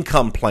 an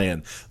income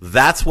plan.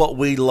 That's what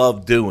we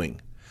love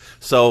doing.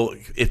 So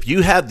if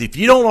you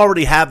don't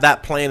already have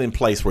that plan in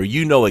place where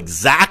you know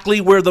exactly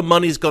where the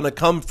money's going to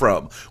come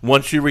from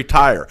once you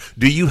retire,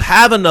 do you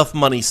have enough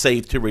money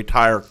saved to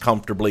retire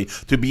comfortably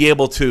to be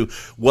able to,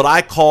 what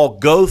I call,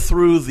 go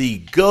through the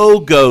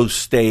go-go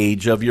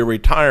stage of your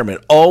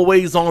retirement,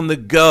 always on the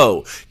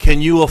go?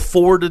 Can you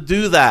afford to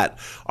do that?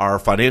 Our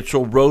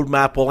financial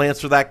roadmap will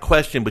answer that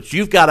question, but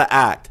you've got to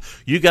act.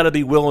 You've got to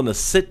be willing to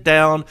sit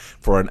down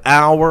for an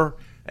hour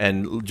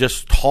and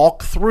just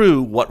talk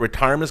through what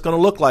retirement is going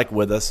to look like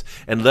with us,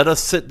 and let us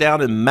sit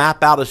down and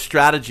map out a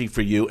strategy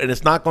for you. And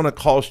it's not going to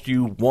cost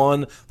you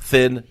one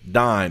thin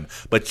dime,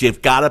 but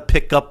you've got to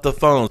pick up the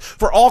phone.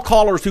 For all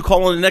callers who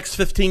call in the next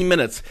 15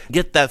 minutes,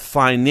 get that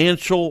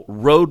financial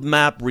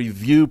roadmap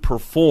review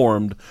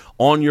performed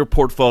on your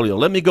portfolio.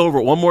 Let me go over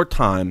it one more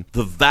time.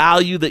 The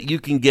value that you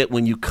can get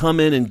when you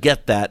come in and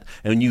get that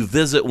and you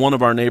visit one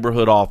of our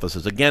neighborhood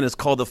offices. Again, it's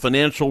called the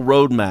Financial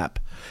Roadmap.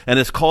 And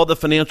it's called the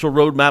Financial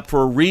Roadmap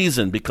for a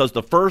reason, because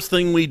the first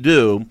thing we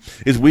do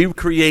is we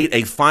create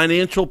a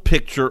financial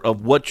picture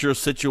of what your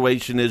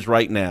situation is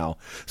right now.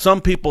 Some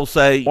people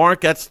say,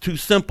 Mark, that's too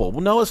simple. Well,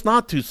 no, it's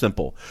not too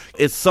simple.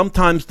 It's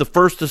sometimes the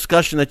first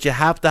discussion that you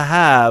have to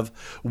have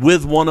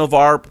with one of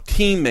our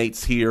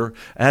teammates here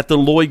at the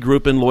Lloyd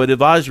Group and Lloyd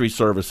Advisory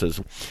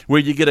Services, where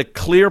you get a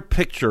clear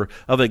picture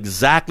of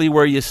exactly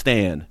where you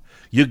stand.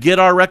 You get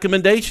our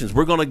recommendations.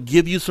 We're going to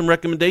give you some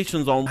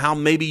recommendations on how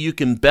maybe you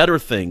can better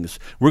things.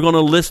 We're going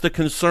to list the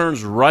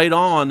concerns right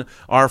on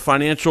our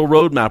financial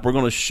roadmap. We're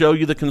going to show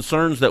you the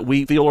concerns that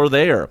we feel are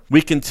there.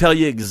 We can tell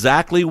you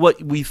exactly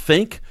what we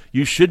think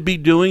you should be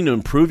doing to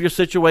improve your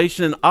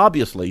situation, and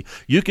obviously,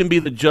 you can be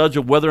the judge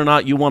of whether or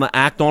not you want to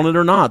act on it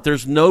or not.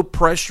 There's no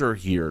pressure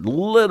here,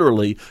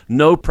 literally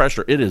no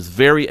pressure. It is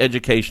very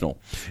educational.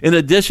 In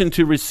addition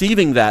to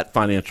receiving that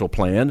financial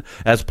plan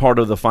as part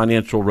of the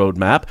financial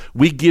roadmap,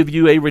 we give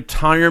you a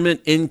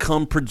retirement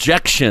income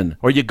projection.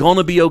 Are you going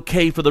to be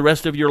okay for the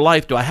rest of your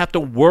life? Do I have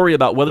to worry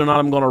about whether or not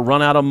I'm going to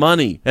run out of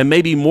money? And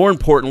maybe more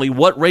importantly,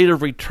 what rate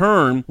of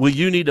return will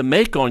you need to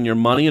make on your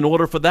money in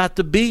order for that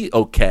to be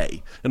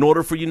okay? In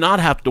order for you not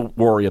have to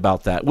worry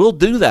about that. We'll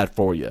do that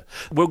for you.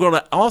 We're going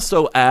to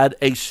also add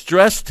a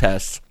stress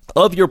test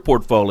of your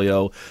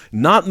portfolio,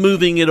 not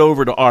moving it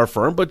over to our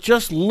firm, but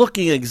just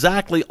looking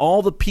exactly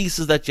all the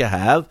pieces that you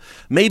have,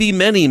 maybe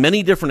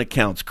many different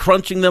accounts,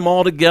 crunching them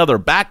all together,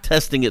 back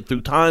testing it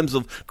through times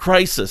of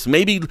crisis,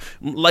 maybe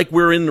like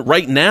we're in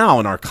right now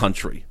in our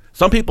country.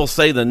 Some people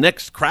say the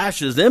next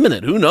crash is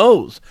imminent. Who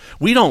knows?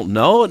 We don't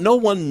know. No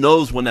one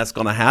knows when that's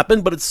going to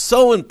happen, but it's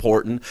so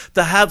important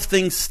to have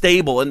things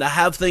stable and to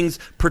have things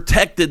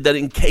protected that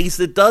in case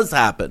it does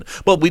happen.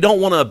 But we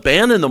don't want to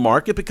abandon the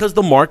market, because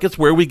the market's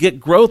where we get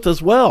growth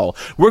as well.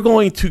 We're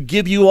going to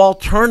give you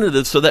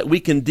alternatives so that we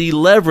can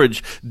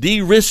deleverage,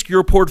 de-risk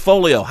your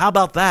portfolio. How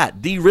about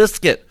that?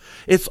 De-risk it.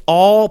 It's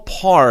all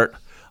part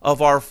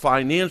of our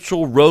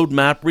financial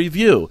roadmap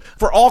review.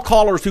 For all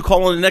callers who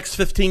call in the next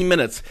 15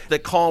 minutes,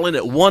 that call in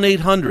at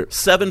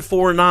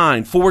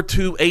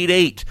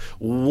 1-800-749-4288,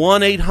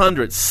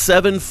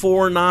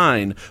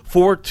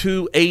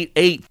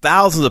 1-800-749-4288.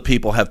 Thousands of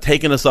people have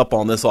taken us up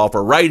on this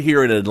offer right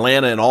here in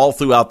Atlanta and all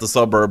throughout the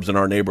suburbs in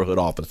our neighborhood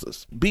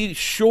offices. Be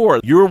sure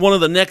you're one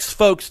of the next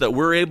folks that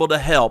we're able to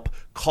help.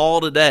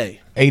 Call today.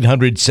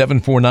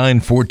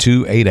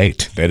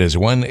 800-749-4288. That is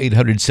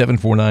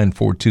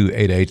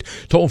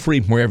 1-800-749-4288. Toll free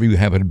wherever you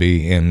happen to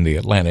be in the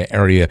Atlanta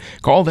area.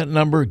 Call that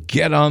number.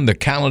 Get on the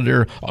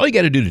calendar. All you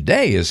got to do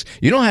today is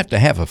you don't have to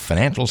have a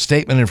financial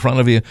statement in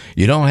front of you.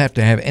 You don't have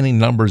to have any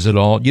numbers at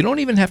all. You don't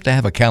even have to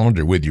have a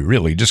calendar with you,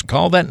 really. Just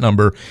call that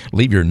number,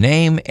 leave your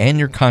name and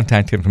your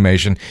contact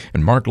information,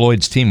 and Mark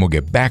Lloyd's team will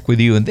get back with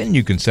you, and then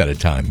you can set a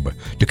time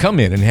to come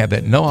in and have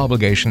that no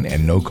obligation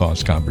and no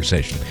cost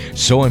conversation.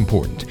 So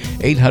important.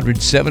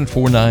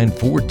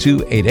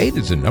 800-749-4288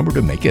 is the number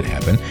to make it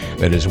happen.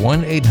 That is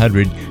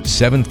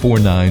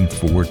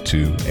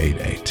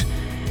 1-800-749-4288.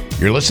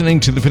 You're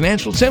listening to the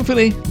Financial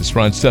Symphony. This is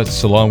Ron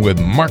Stutz along with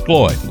Mark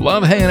Lloyd.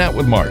 Love hanging out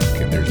with Mark,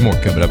 and there's more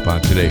coming up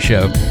on today's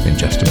show in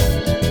just a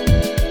moment.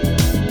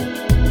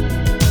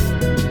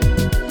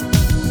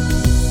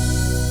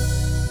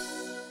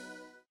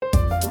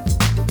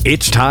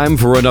 It's time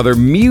for another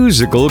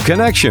musical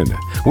connection,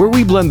 where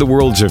we blend the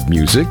worlds of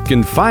music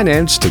and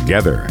finance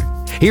together.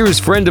 Here's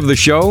friend of the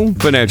show,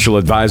 financial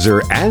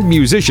advisor and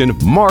musician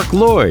Mark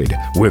Lloyd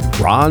with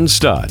Ron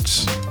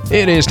Stutz.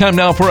 It is time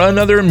now for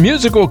another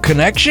musical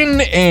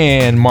connection,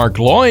 and Mark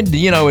Lloyd,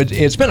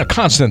 it's been a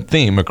constant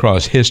theme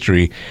across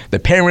history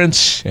that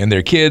parents and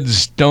their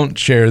kids don't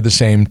share the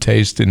same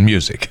taste in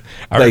music.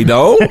 They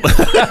don't?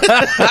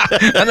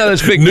 I know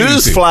that's big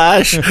news.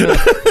 Newsflash.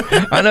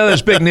 I know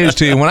that's big news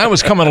to you. When I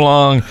was coming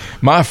along,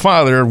 my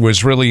father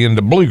was really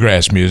into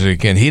bluegrass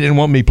music, and he didn't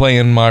want me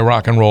playing my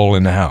rock and roll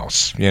in the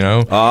house,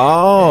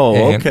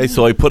 Oh, okay.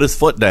 So he put his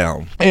foot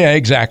down. Yeah,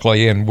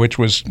 exactly, and which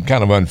was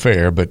kind of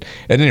unfair. But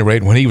at any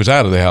rate, when he was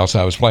out of the house,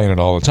 I was playing it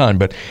all the time.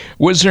 But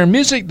was there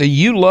music that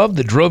you loved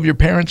that drove your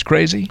parents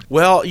crazy?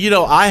 Well,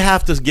 I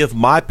have to give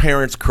my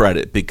parents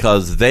credit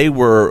because they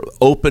were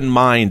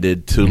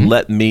open-minded to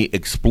let me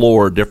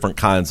explore different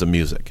kinds of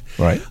music.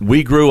 Right.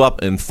 We grew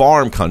up in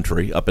farm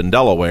country up in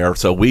Delaware,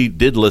 so we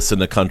did listen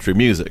to country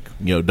music.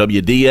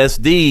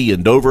 WDSD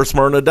in Dover,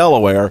 Smyrna,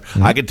 Delaware.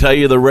 I could tell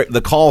you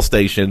the call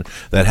station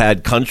that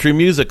had country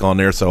music on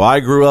there, so I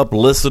grew up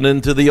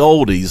listening to the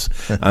oldies.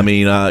 I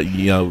mean,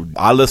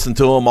 I listened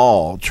to them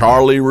all.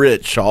 Charlie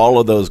Rich, all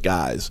of those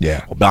guys.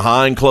 Yeah.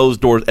 Behind closed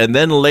doors. And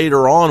then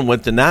later on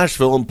went to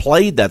Nashville and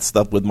played that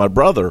stuff with my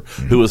brother,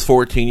 who was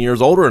 14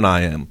 years older than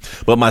I am.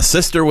 But my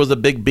sister was a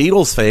big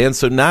Beatles fan,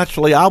 so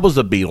naturally I was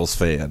a Beatles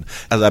fan.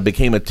 As I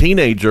became a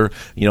teenager,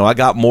 I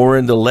got more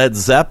into Led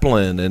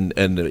Zeppelin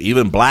and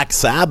even Black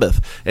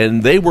Sabbath.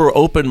 And they were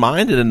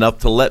open-minded enough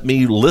to let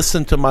me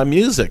listen to my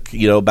music,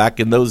 back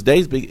in those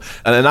days.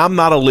 And I'm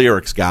not a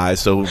lyrics guy,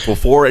 so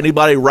before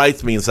anybody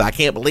writes me and says, I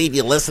can't believe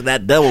you listen to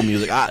that devil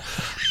music,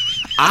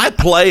 I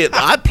play it.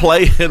 I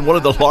play in one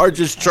of the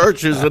largest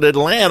churches in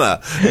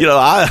Atlanta.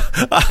 I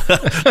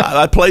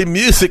play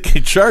music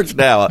in church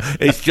now.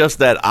 It's just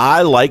that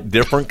I like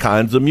different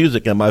kinds of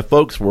music, and my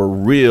folks were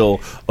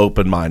real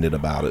open-minded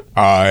about it.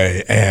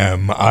 I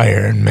am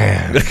Iron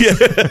Man. That's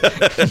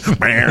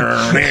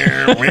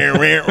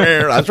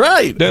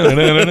right.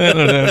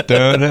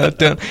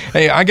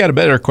 Hey, I got a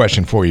better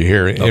question for you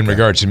here in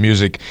regards to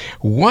music.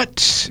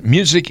 What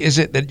music is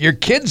it that your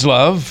kids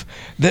love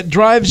that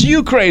drives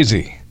you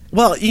crazy?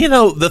 Well,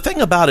 the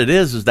thing about it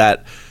is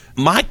that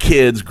my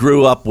kids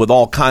grew up with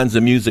all kinds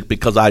of music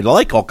because I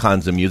like all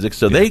kinds of music.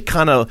 So they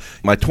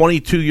my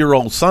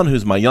 22-year-old son,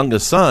 who's my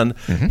youngest son,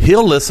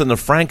 he'll listen to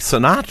Frank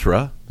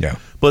Sinatra. Yeah.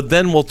 But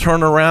then we'll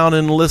turn around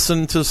and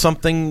listen to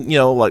something,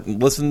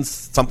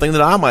 something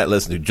that I might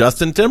listen to,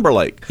 Justin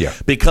Timberlake. Yeah.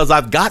 Because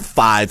I've got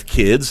 5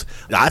 kids.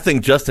 I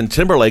think Justin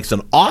Timberlake's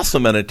an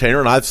awesome entertainer,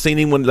 and I've seen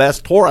him when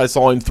last tour. I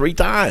saw him 3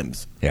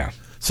 times. Yeah.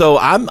 So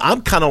I'm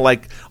kind of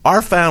like,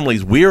 our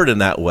family's weird in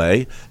that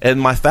way, and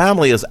my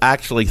family has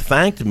actually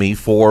thanked me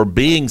for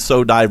being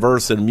so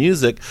diverse in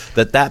music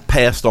that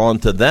passed on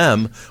to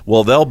them.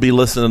 Well, they'll be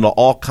listening to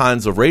all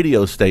kinds of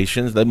radio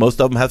stations. Most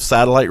of them have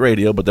satellite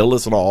radio, but they'll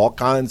listen to all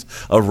kinds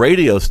of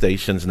radio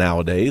stations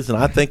nowadays, and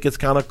I think it's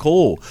kind of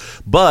cool.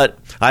 But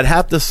I'd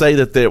have to say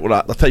that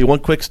I'll tell you one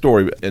quick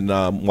story. And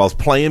while I was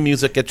playing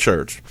music at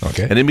church,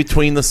 and in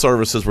between the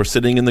services, we're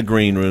sitting in the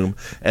green room,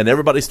 and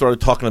everybody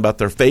started talking about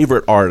their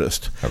favorite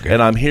artist.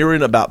 And I'm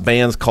hearing about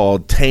bands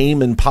called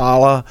Tame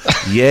Impala,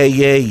 Yeah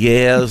Yeah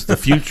Yeahs, The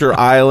Future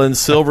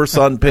Islands, Silver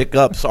Sun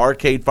Pickups,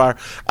 Arcade Fire.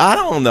 I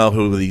don't know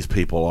who these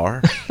people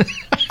are.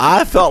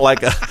 I felt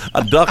like a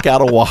duck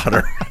out of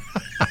water.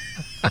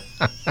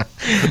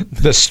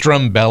 The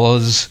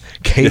Strumbellas,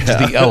 Cage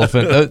the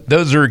Elephant.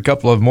 Those are a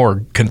couple of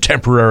more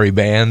contemporary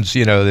bands,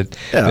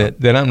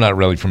 that I'm not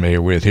really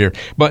familiar with here.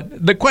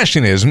 But the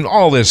question is, and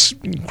all this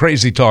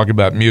crazy talk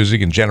about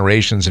music and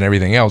generations and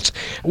everything else,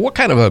 what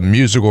kind of a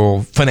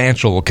musical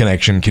financial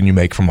connection can you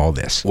make from all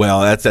this?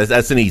 Well,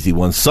 that's an easy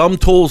one. Some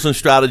tools and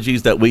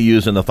strategies that we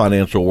use in the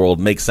financial world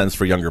make sense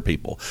for younger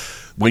people.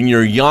 When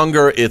you're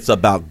younger, it's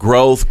about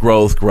growth.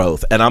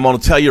 And I'm going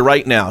to tell you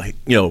right now,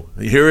 here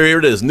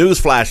it is.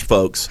 Newsflash,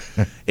 folks.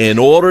 In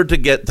order to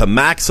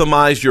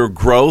maximize your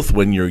growth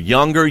when you're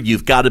younger,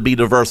 you've got to be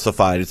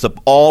diversified. It's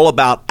all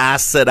about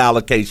asset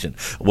allocation,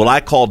 what I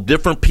call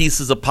different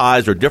pieces of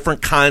pies or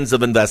different kinds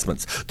of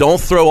investments.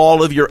 Don't throw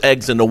all of your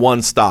eggs into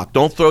one stock.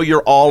 Don't throw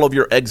all of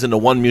your eggs into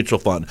one mutual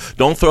fund.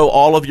 Don't throw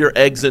all of your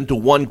eggs into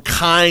one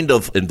kind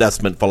of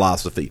investment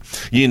philosophy.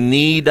 You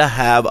need to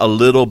have a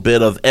little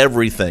bit of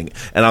everything.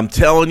 And I'm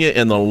telling you,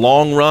 in the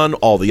long run,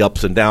 all the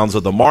ups and downs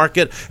of the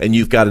market, and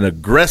you've got an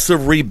aggressive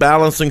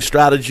rebalancing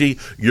strategy,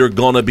 you're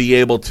going to be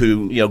able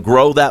to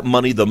grow that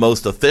money the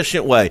most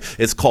efficient way.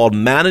 It's called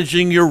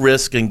managing your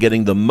risk and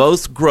getting the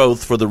most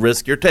growth for the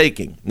risk you're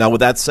taking. Now,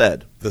 with that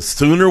said, the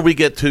sooner we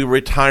get to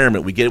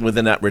retirement, we get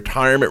within that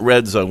retirement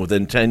red zone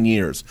within 10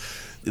 years,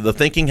 the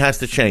thinking has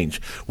to change.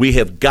 We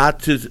have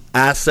got to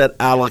asset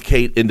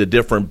allocate into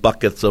different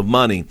buckets of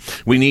money.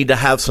 We need to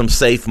have some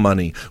safe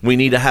money. We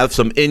need to have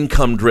some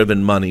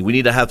income-driven money. We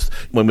need to have,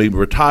 when we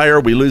retire,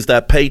 we lose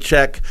that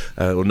paycheck.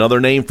 Another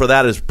name for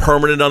that is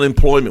permanent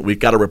unemployment. We've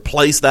got to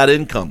replace that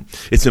income.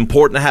 It's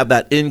important to have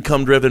that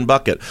income-driven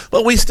bucket.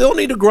 But we still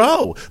need to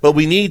grow. But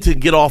we need to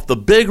get off the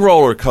big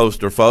roller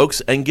coaster, folks,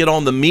 and get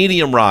on the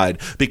medium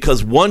ride.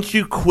 Because once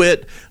you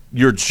quit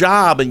your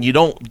job and you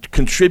don't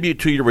contribute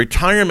to your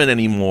retirement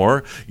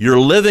anymore, you're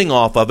living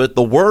off of it,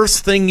 the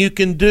worst thing you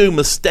can do,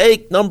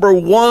 mistake number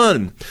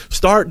one,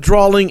 start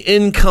drawing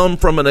income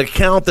from an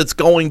account that's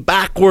going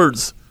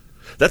backwards.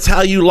 That's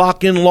how you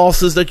lock in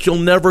losses that you'll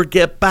never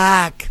get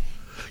back.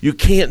 You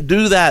can't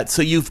do that,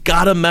 so you've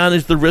got to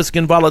manage the risk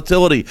and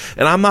volatility.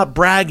 And I'm not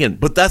bragging,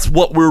 but that's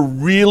what we're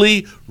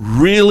really,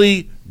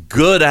 really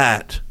good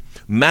at,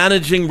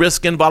 managing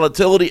risk and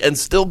volatility and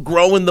still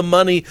growing the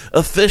money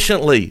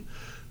efficiently.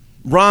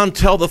 Ron,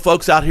 tell the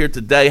folks out here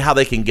today how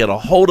they can get a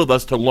hold of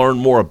us to learn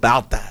more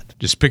about that.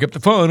 Just pick up the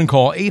phone and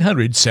call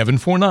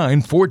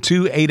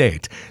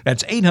 800-749-4288.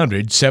 That's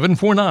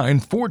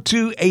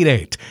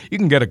 800-749-4288. You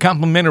can get a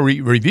complimentary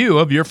review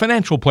of your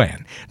financial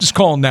plan. Just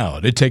call now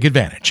to take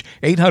advantage.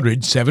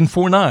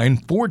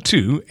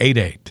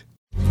 800-749-4288.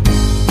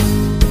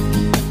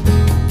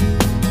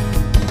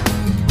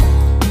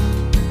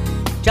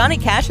 Johnny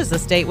Cash's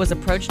estate was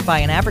approached by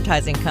an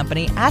advertising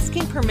company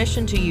asking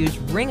permission to use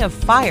Ring of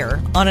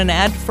Fire on an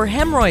ad for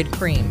hemorrhoid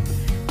cream.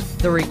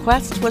 The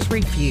request was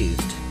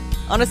refused.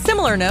 On a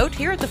similar note,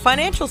 here at the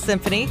Financial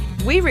Symphony,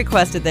 we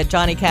requested that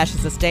Johnny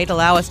Cash's estate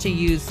allow us to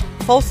use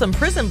Folsom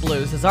Prison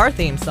Blues as our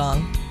theme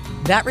song.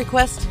 That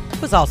request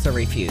was also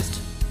refused.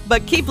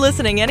 But keep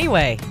listening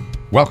anyway.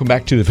 Welcome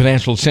back to the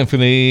Financial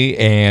Symphony,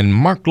 and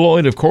Mark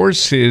Lloyd, of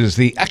course, is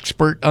the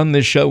expert on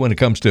this show when it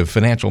comes to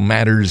financial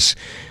matters,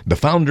 the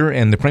founder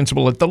and the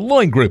principal at the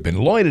Lloyd Group and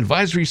Lloyd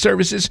Advisory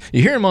Services.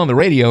 You hear him on the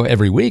radio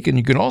every week, and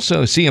you can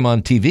also see him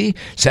on TV,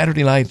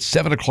 Saturday night,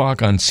 7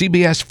 o'clock on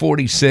CBS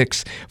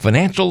 46,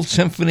 Financial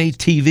Symphony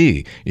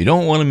TV. You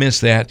don't want to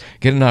miss that.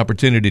 Get an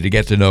opportunity to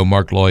get to know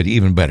Mark Lloyd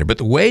even better. But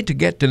the way to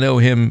get to know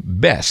him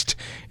best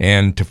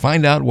and to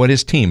find out what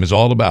his team is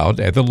all about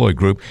at the Lloyd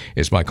Group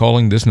is by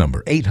calling this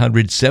number,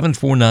 800-749-4288.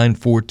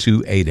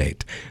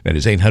 That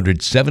is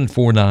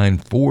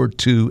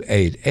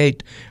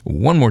 800-749-4288.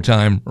 One more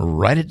time,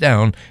 write it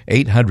down,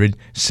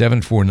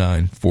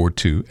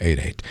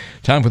 800-749-4288.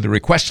 Time for the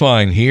request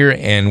line here,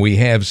 and we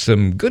have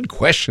some good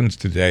questions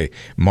today.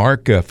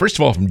 Mark, first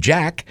of all, from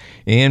Jack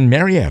in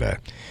Marietta.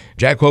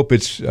 Jack, hope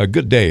it's a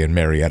good day in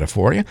Marietta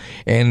for you.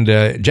 And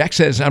Jack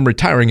says, I'm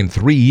retiring in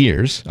 3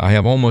 years. I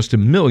have almost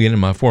 $1 million in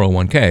my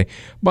 401k,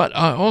 but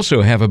I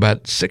also have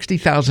about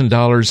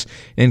 $60,000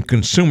 in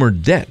consumer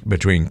debt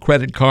between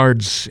credit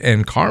cards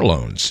and car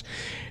loans.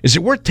 Is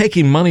it worth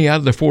taking money out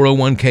of the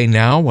 401k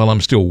now while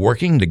I'm still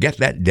working to get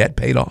that debt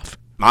paid off?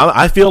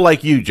 I feel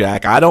like you,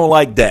 Jack. I don't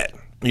like debt.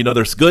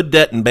 There's good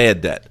debt and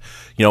bad debt.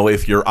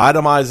 If you're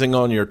itemizing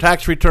on your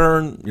tax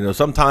return,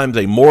 sometimes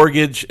a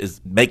mortgage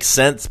makes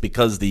sense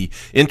because the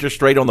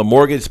interest rate on the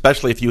mortgage,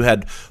 especially if you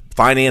had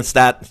financed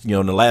that,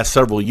 in the last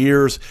several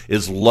years,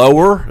 is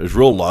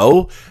real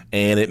low,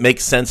 and it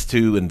makes sense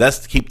to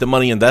keep the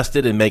money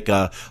invested and make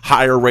a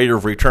higher rate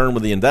of return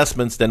with the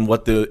investments than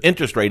what the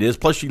interest rate is,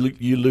 plus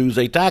you lose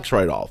a tax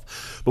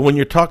write-off. But when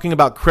you're talking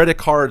about credit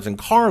cards and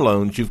car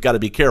loans, you've got to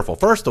be careful.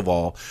 First of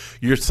all,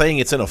 you're saying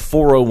it's in a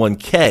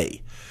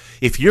 401k.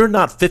 If you're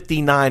not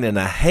 59 and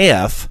a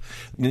half,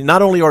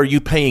 not only are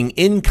you paying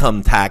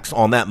income tax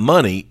on that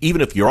money,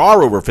 even if you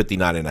are over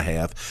 59 and a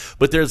half,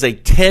 but there's a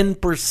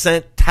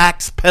 10%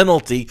 tax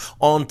penalty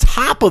on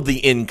top of the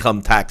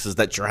income taxes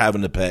that you're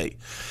having to pay.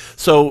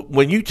 So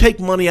when you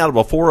take money out of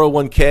a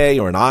 401k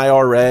or an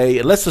IRA,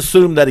 and let's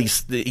assume that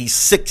he's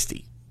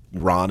 60.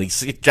 Ron.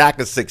 Jack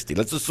is 60.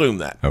 Let's assume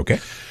that. Okay.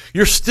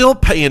 You're still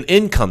paying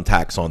income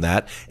tax on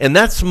that, and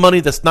that's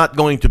money that's not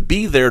going to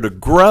be there to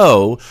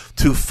grow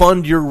to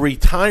fund your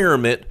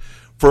retirement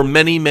for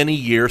many, many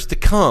years to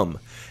come.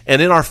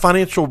 And in our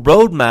financial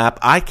roadmap,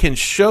 I can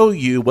show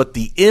you what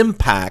the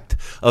impact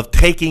of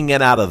taking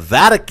it out of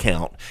that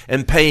account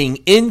and paying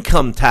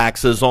income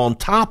taxes on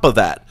top of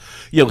that.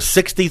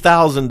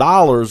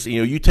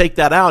 $60,000, you take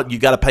that out, you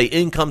got to pay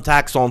income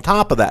tax on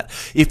top of that.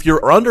 If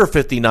you're under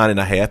 59 and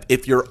a half,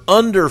 if you're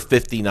under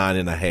 59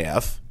 and a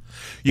half,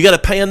 you got to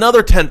pay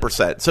another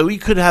 10%. So you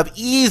could have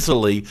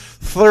easily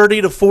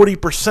 30 to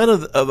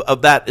 40%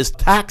 of that is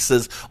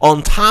taxes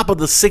on top of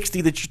the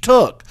 60 that you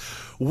took.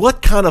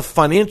 What kind of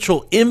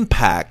financial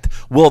impact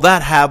will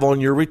that have on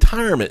your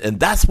retirement?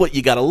 And that's what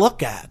you got to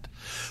look at.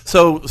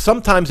 So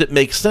sometimes it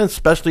makes sense,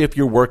 especially if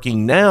you're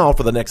working now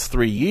for the next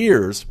 3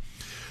 years,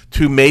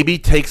 to maybe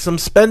take some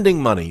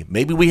spending money.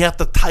 Maybe we have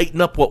to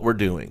tighten up what we're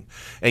doing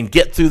and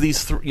get through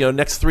these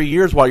next 3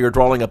 years while you're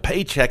drawing a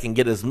paycheck and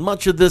get as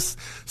much of this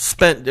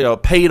spent,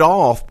 paid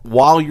off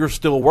while you're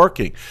still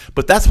working.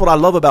 But that's what I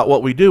love about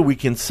what we do. We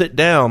can sit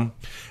down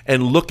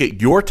and look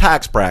at your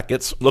tax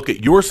brackets, look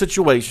at your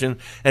situation,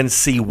 and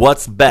see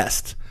what's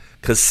best.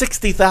 Because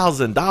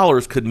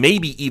 $60,000 could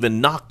maybe even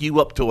knock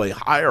you up to a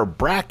higher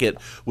bracket,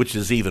 which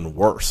is even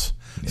worse.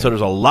 Yeah. So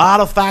there's a lot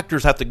of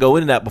factors have to go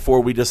into that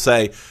before we just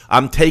say,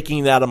 I'm taking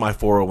it out of my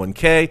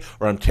 401k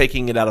or I'm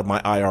taking it out of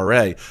my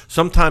IRA.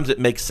 Sometimes it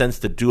makes sense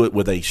to do it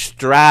with a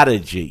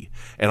strategy,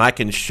 and I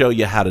can show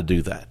you how to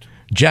do that.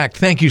 Jack,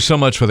 thank you so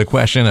much for the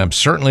question. I'm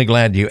certainly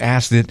glad you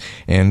asked it.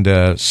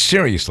 And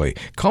seriously,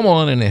 come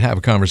on in and have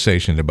a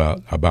conversation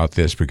about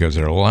this, because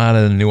there are a lot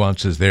of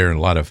nuances there and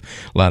a lot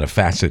of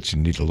facets you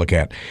need to look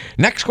at.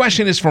 Next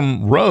question is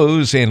from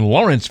Rose in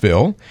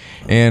Lawrenceville.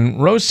 And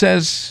Rose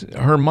says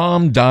her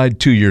mom died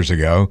 2 years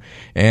ago,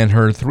 and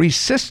her 3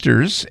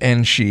 sisters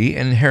and she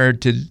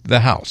inherited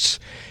the house.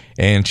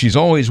 And she's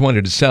always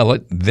wanted to sell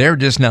it. They're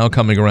just now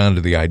coming around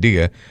to the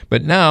idea,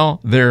 but now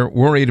they're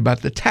worried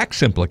about the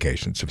tax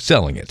implications of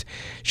selling it.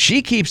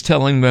 She keeps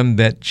telling them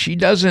that she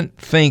doesn't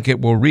think it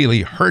will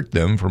really hurt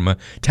them from a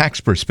tax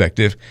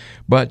perspective,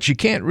 but she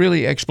can't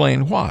really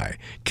explain why.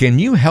 Can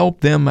you help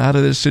them out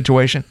of this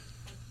situation?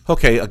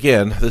 Okay,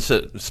 again, this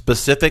is a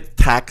specific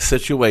tax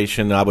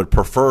situation. I would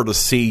prefer to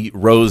see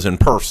Rose in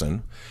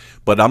person,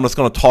 but I'm just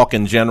going to talk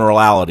in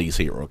generalities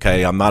here,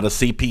 okay? I'm not a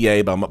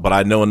CPA, but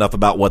I know enough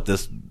about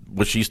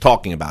what she's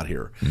talking about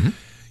here. Mm-hmm.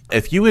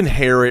 If you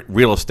inherit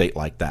real estate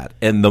like that,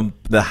 and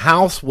the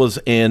house was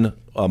in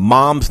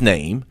mom's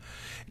name,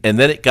 and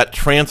then it got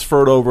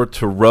transferred over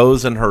to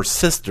Rose and her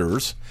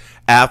sisters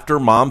after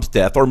mom's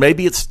death, or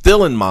maybe it's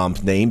still in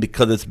mom's name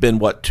because it's been,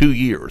 2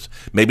 years.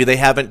 Maybe they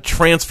haven't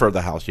transferred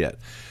the house yet.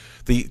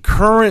 The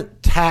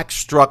current tax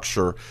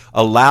structure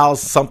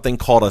allows something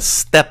called a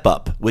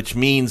step-up, which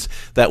means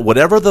that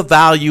whatever the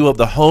value of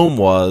the home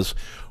was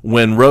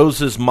when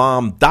Rose's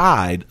mom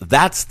died,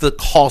 that's the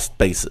cost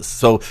basis.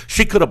 So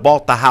she could have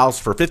bought the house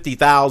for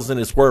 $50,000.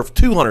 It's worth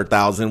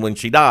 $200,000 when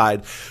she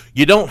died.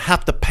 You don't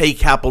have to pay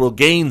capital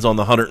gains on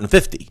the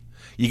 $150,000.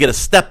 You get a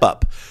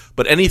step-up.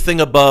 But anything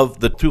above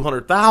the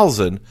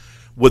 $200,000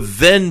 would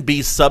then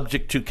be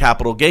subject to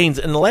capital gains.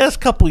 In the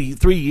last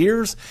 3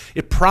 years,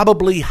 it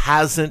probably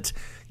hasn't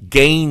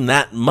gained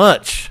that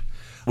much.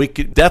 We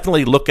could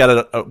definitely look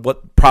at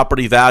what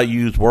property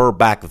values were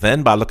back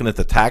then by looking at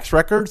the tax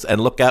records, and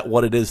look at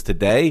what it is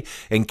today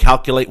and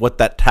calculate what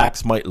that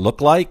tax might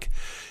look like.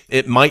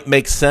 It might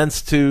make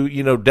sense to,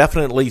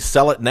 definitely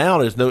sell it now.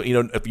 There's no,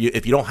 if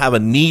you don't have a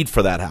need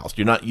for that house,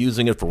 you're not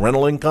using it for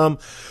rental income,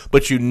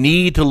 but you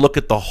need to look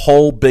at the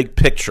whole big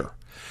picture.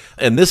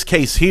 In this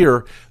case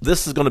here,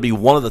 this is going to be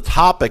one of the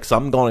topics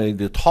I'm going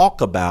to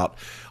talk about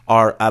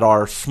at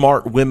our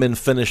Smart Women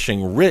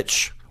Finishing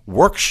Rich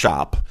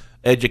workshop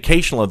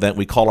educational event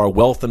we call our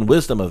Wealth and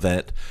Wisdom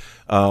event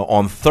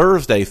on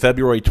Thursday,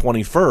 February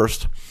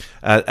 21st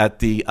at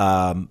the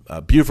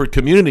Buford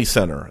Community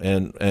Center.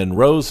 And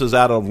Rose is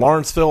out of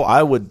Lawrenceville.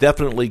 I would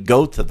definitely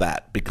go to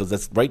that because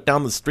that's right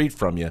down the street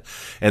from you.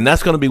 And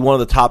that's going to be one of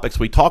the topics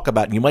we talk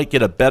about. And you might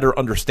get a better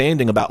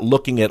understanding about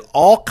looking at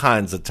all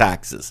kinds of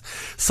taxes,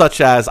 such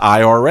as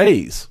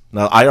IRAs.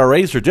 Now,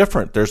 IRAs are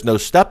different. There's no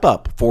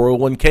step-up.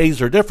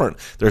 401ks are different.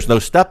 There's no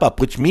step-up,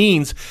 which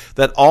means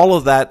that all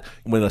of that,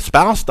 when a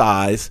spouse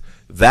dies,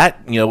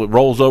 that, it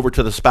rolls over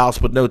to the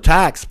spouse with no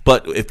tax.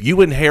 But if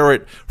you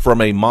inherit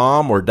from a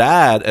mom or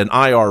dad an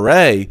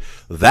IRA,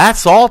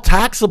 that's all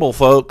taxable,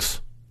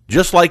 folks,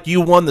 just like you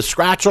won the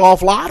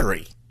scratch-off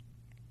lottery.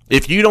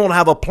 If you don't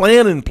have a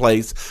plan in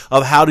place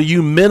of how do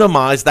you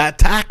minimize that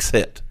tax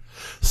hit.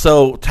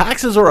 So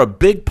taxes are a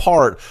big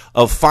part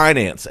of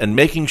finance, and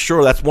making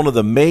sure that's one of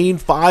the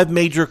 5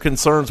 major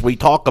concerns we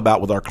talk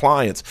about with our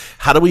clients.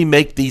 How do we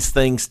make these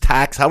things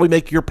how do we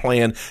make your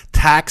plan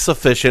tax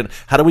efficient?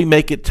 How do we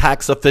make it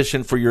tax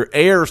efficient for your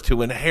heirs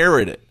to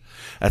inherit it?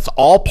 That's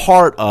all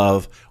part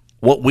of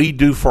what we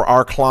do for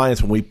our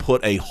clients when we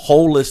put a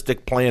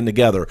holistic plan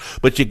together.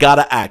 But you got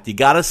to act. You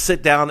got to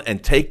sit down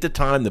and take the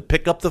time to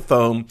pick up the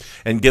phone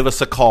and give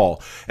us a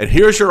call. And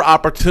here's your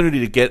opportunity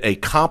to get a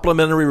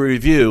complimentary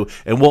review,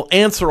 and we'll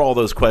answer all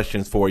those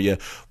questions for you.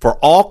 For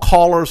all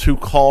callers who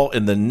call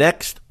in the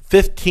next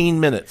 15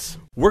 minutes,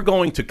 we're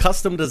going to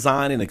custom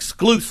design an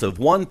exclusive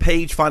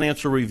one-page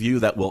financial review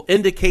that will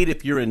indicate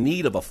if you're in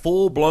need of a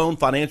full-blown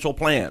financial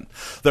plan.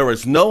 There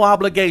is no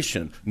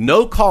obligation,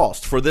 no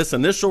cost for this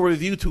initial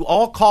review to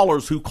all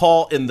callers who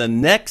call in the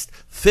next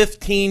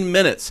 15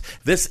 minutes.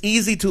 This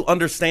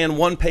easy-to-understand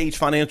one-page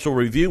financial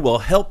review will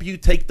help you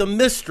take the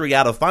mystery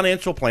out of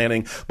financial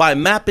planning by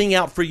mapping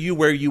out for you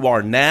where you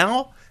are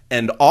now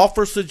and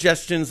offer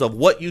suggestions of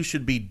what you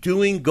should be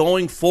doing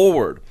going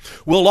forward.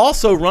 We'll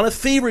also run a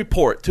fee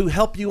report to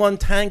help you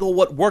untangle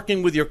what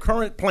working with your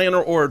current planner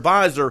or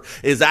advisor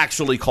is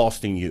actually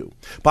costing you.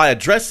 By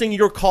addressing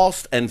your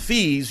costs and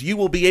fees, you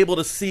will be able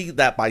to see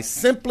that by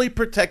simply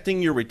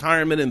protecting your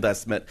retirement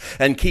investment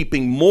and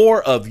keeping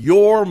more of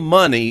your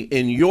money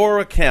in your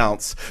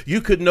accounts,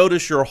 you could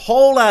notice your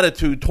whole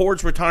attitude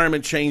towards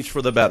retirement change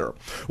for the better.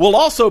 We'll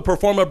also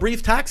perform a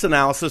brief tax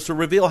analysis to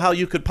reveal how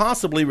you could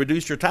possibly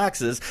reduce your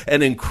taxes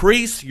and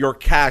increase your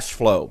cash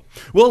flow.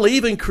 We'll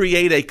even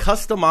create a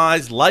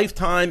customized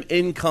lifetime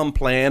income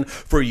plan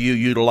for you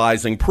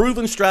utilizing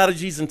proven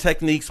strategies and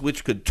techniques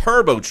which could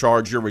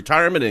turbocharge your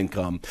retirement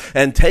income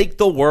and take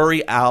the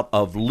worry out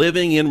of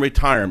living in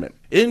retirement.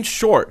 In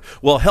short,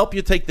 we'll help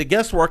you take the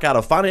guesswork out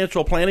of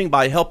financial planning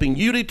by helping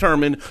you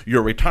determine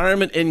your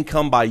retirement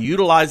income by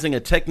utilizing a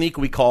technique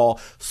we call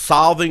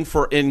solving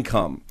for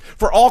income.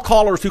 For all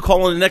callers who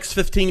call in the next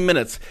 15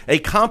 minutes, a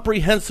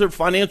comprehensive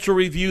financial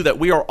review that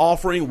we are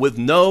offering with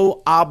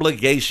no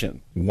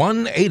obligation.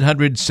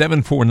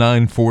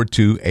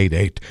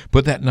 1-800-749-4288.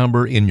 Put that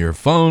number in your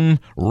phone,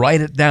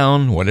 write it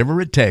down,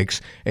 whatever it takes,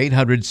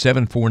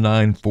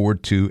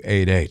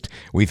 800-749-4288.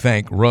 We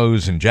thank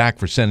Rose and Jack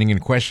for sending in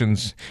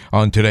questions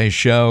on today's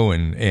show,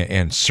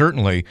 and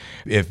certainly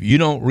if you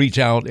don't reach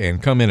out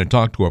and come in and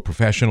talk to a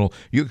professional,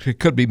 you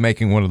could be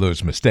making one of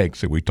those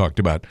mistakes that we talked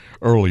about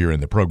earlier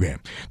in the program.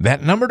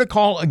 That number to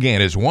call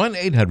again is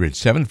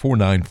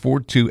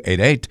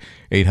 1-800-749-4288,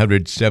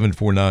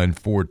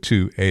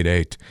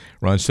 800-749-4288.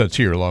 Ron Stutz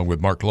here along with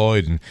Mark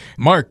Lloyd. And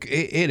Mark,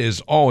 it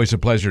is always a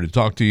pleasure to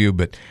talk to you,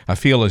 but I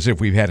feel as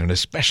if we've had an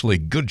especially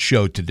good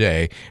show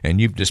today,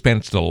 and you've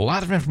dispensed a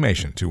lot of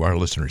information to our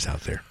listeners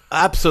out there.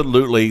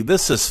 Absolutely.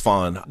 This is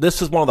fun.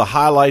 This is one of the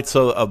highlights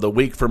of the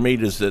week for me,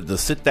 to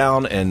sit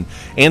down and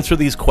answer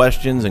these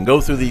questions and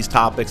go through these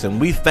topics. And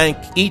we thank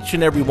each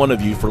and every one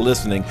of you for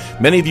listening.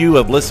 Many of you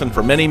have listened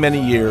for many,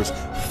 many years.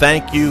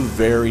 Thank you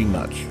very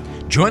much.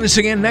 Join us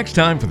again next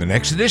time for the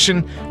next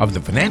edition of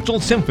the Financial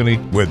Symphony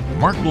with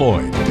Mark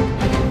Lloyd.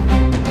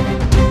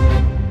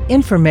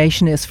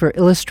 Information is for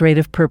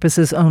illustrative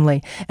purposes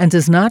only and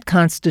does not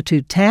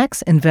constitute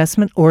tax,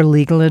 investment, or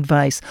legal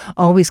advice.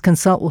 Always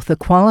consult with a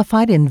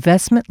qualified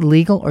investment,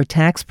 legal, or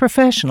tax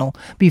professional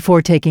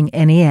before taking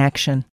any action.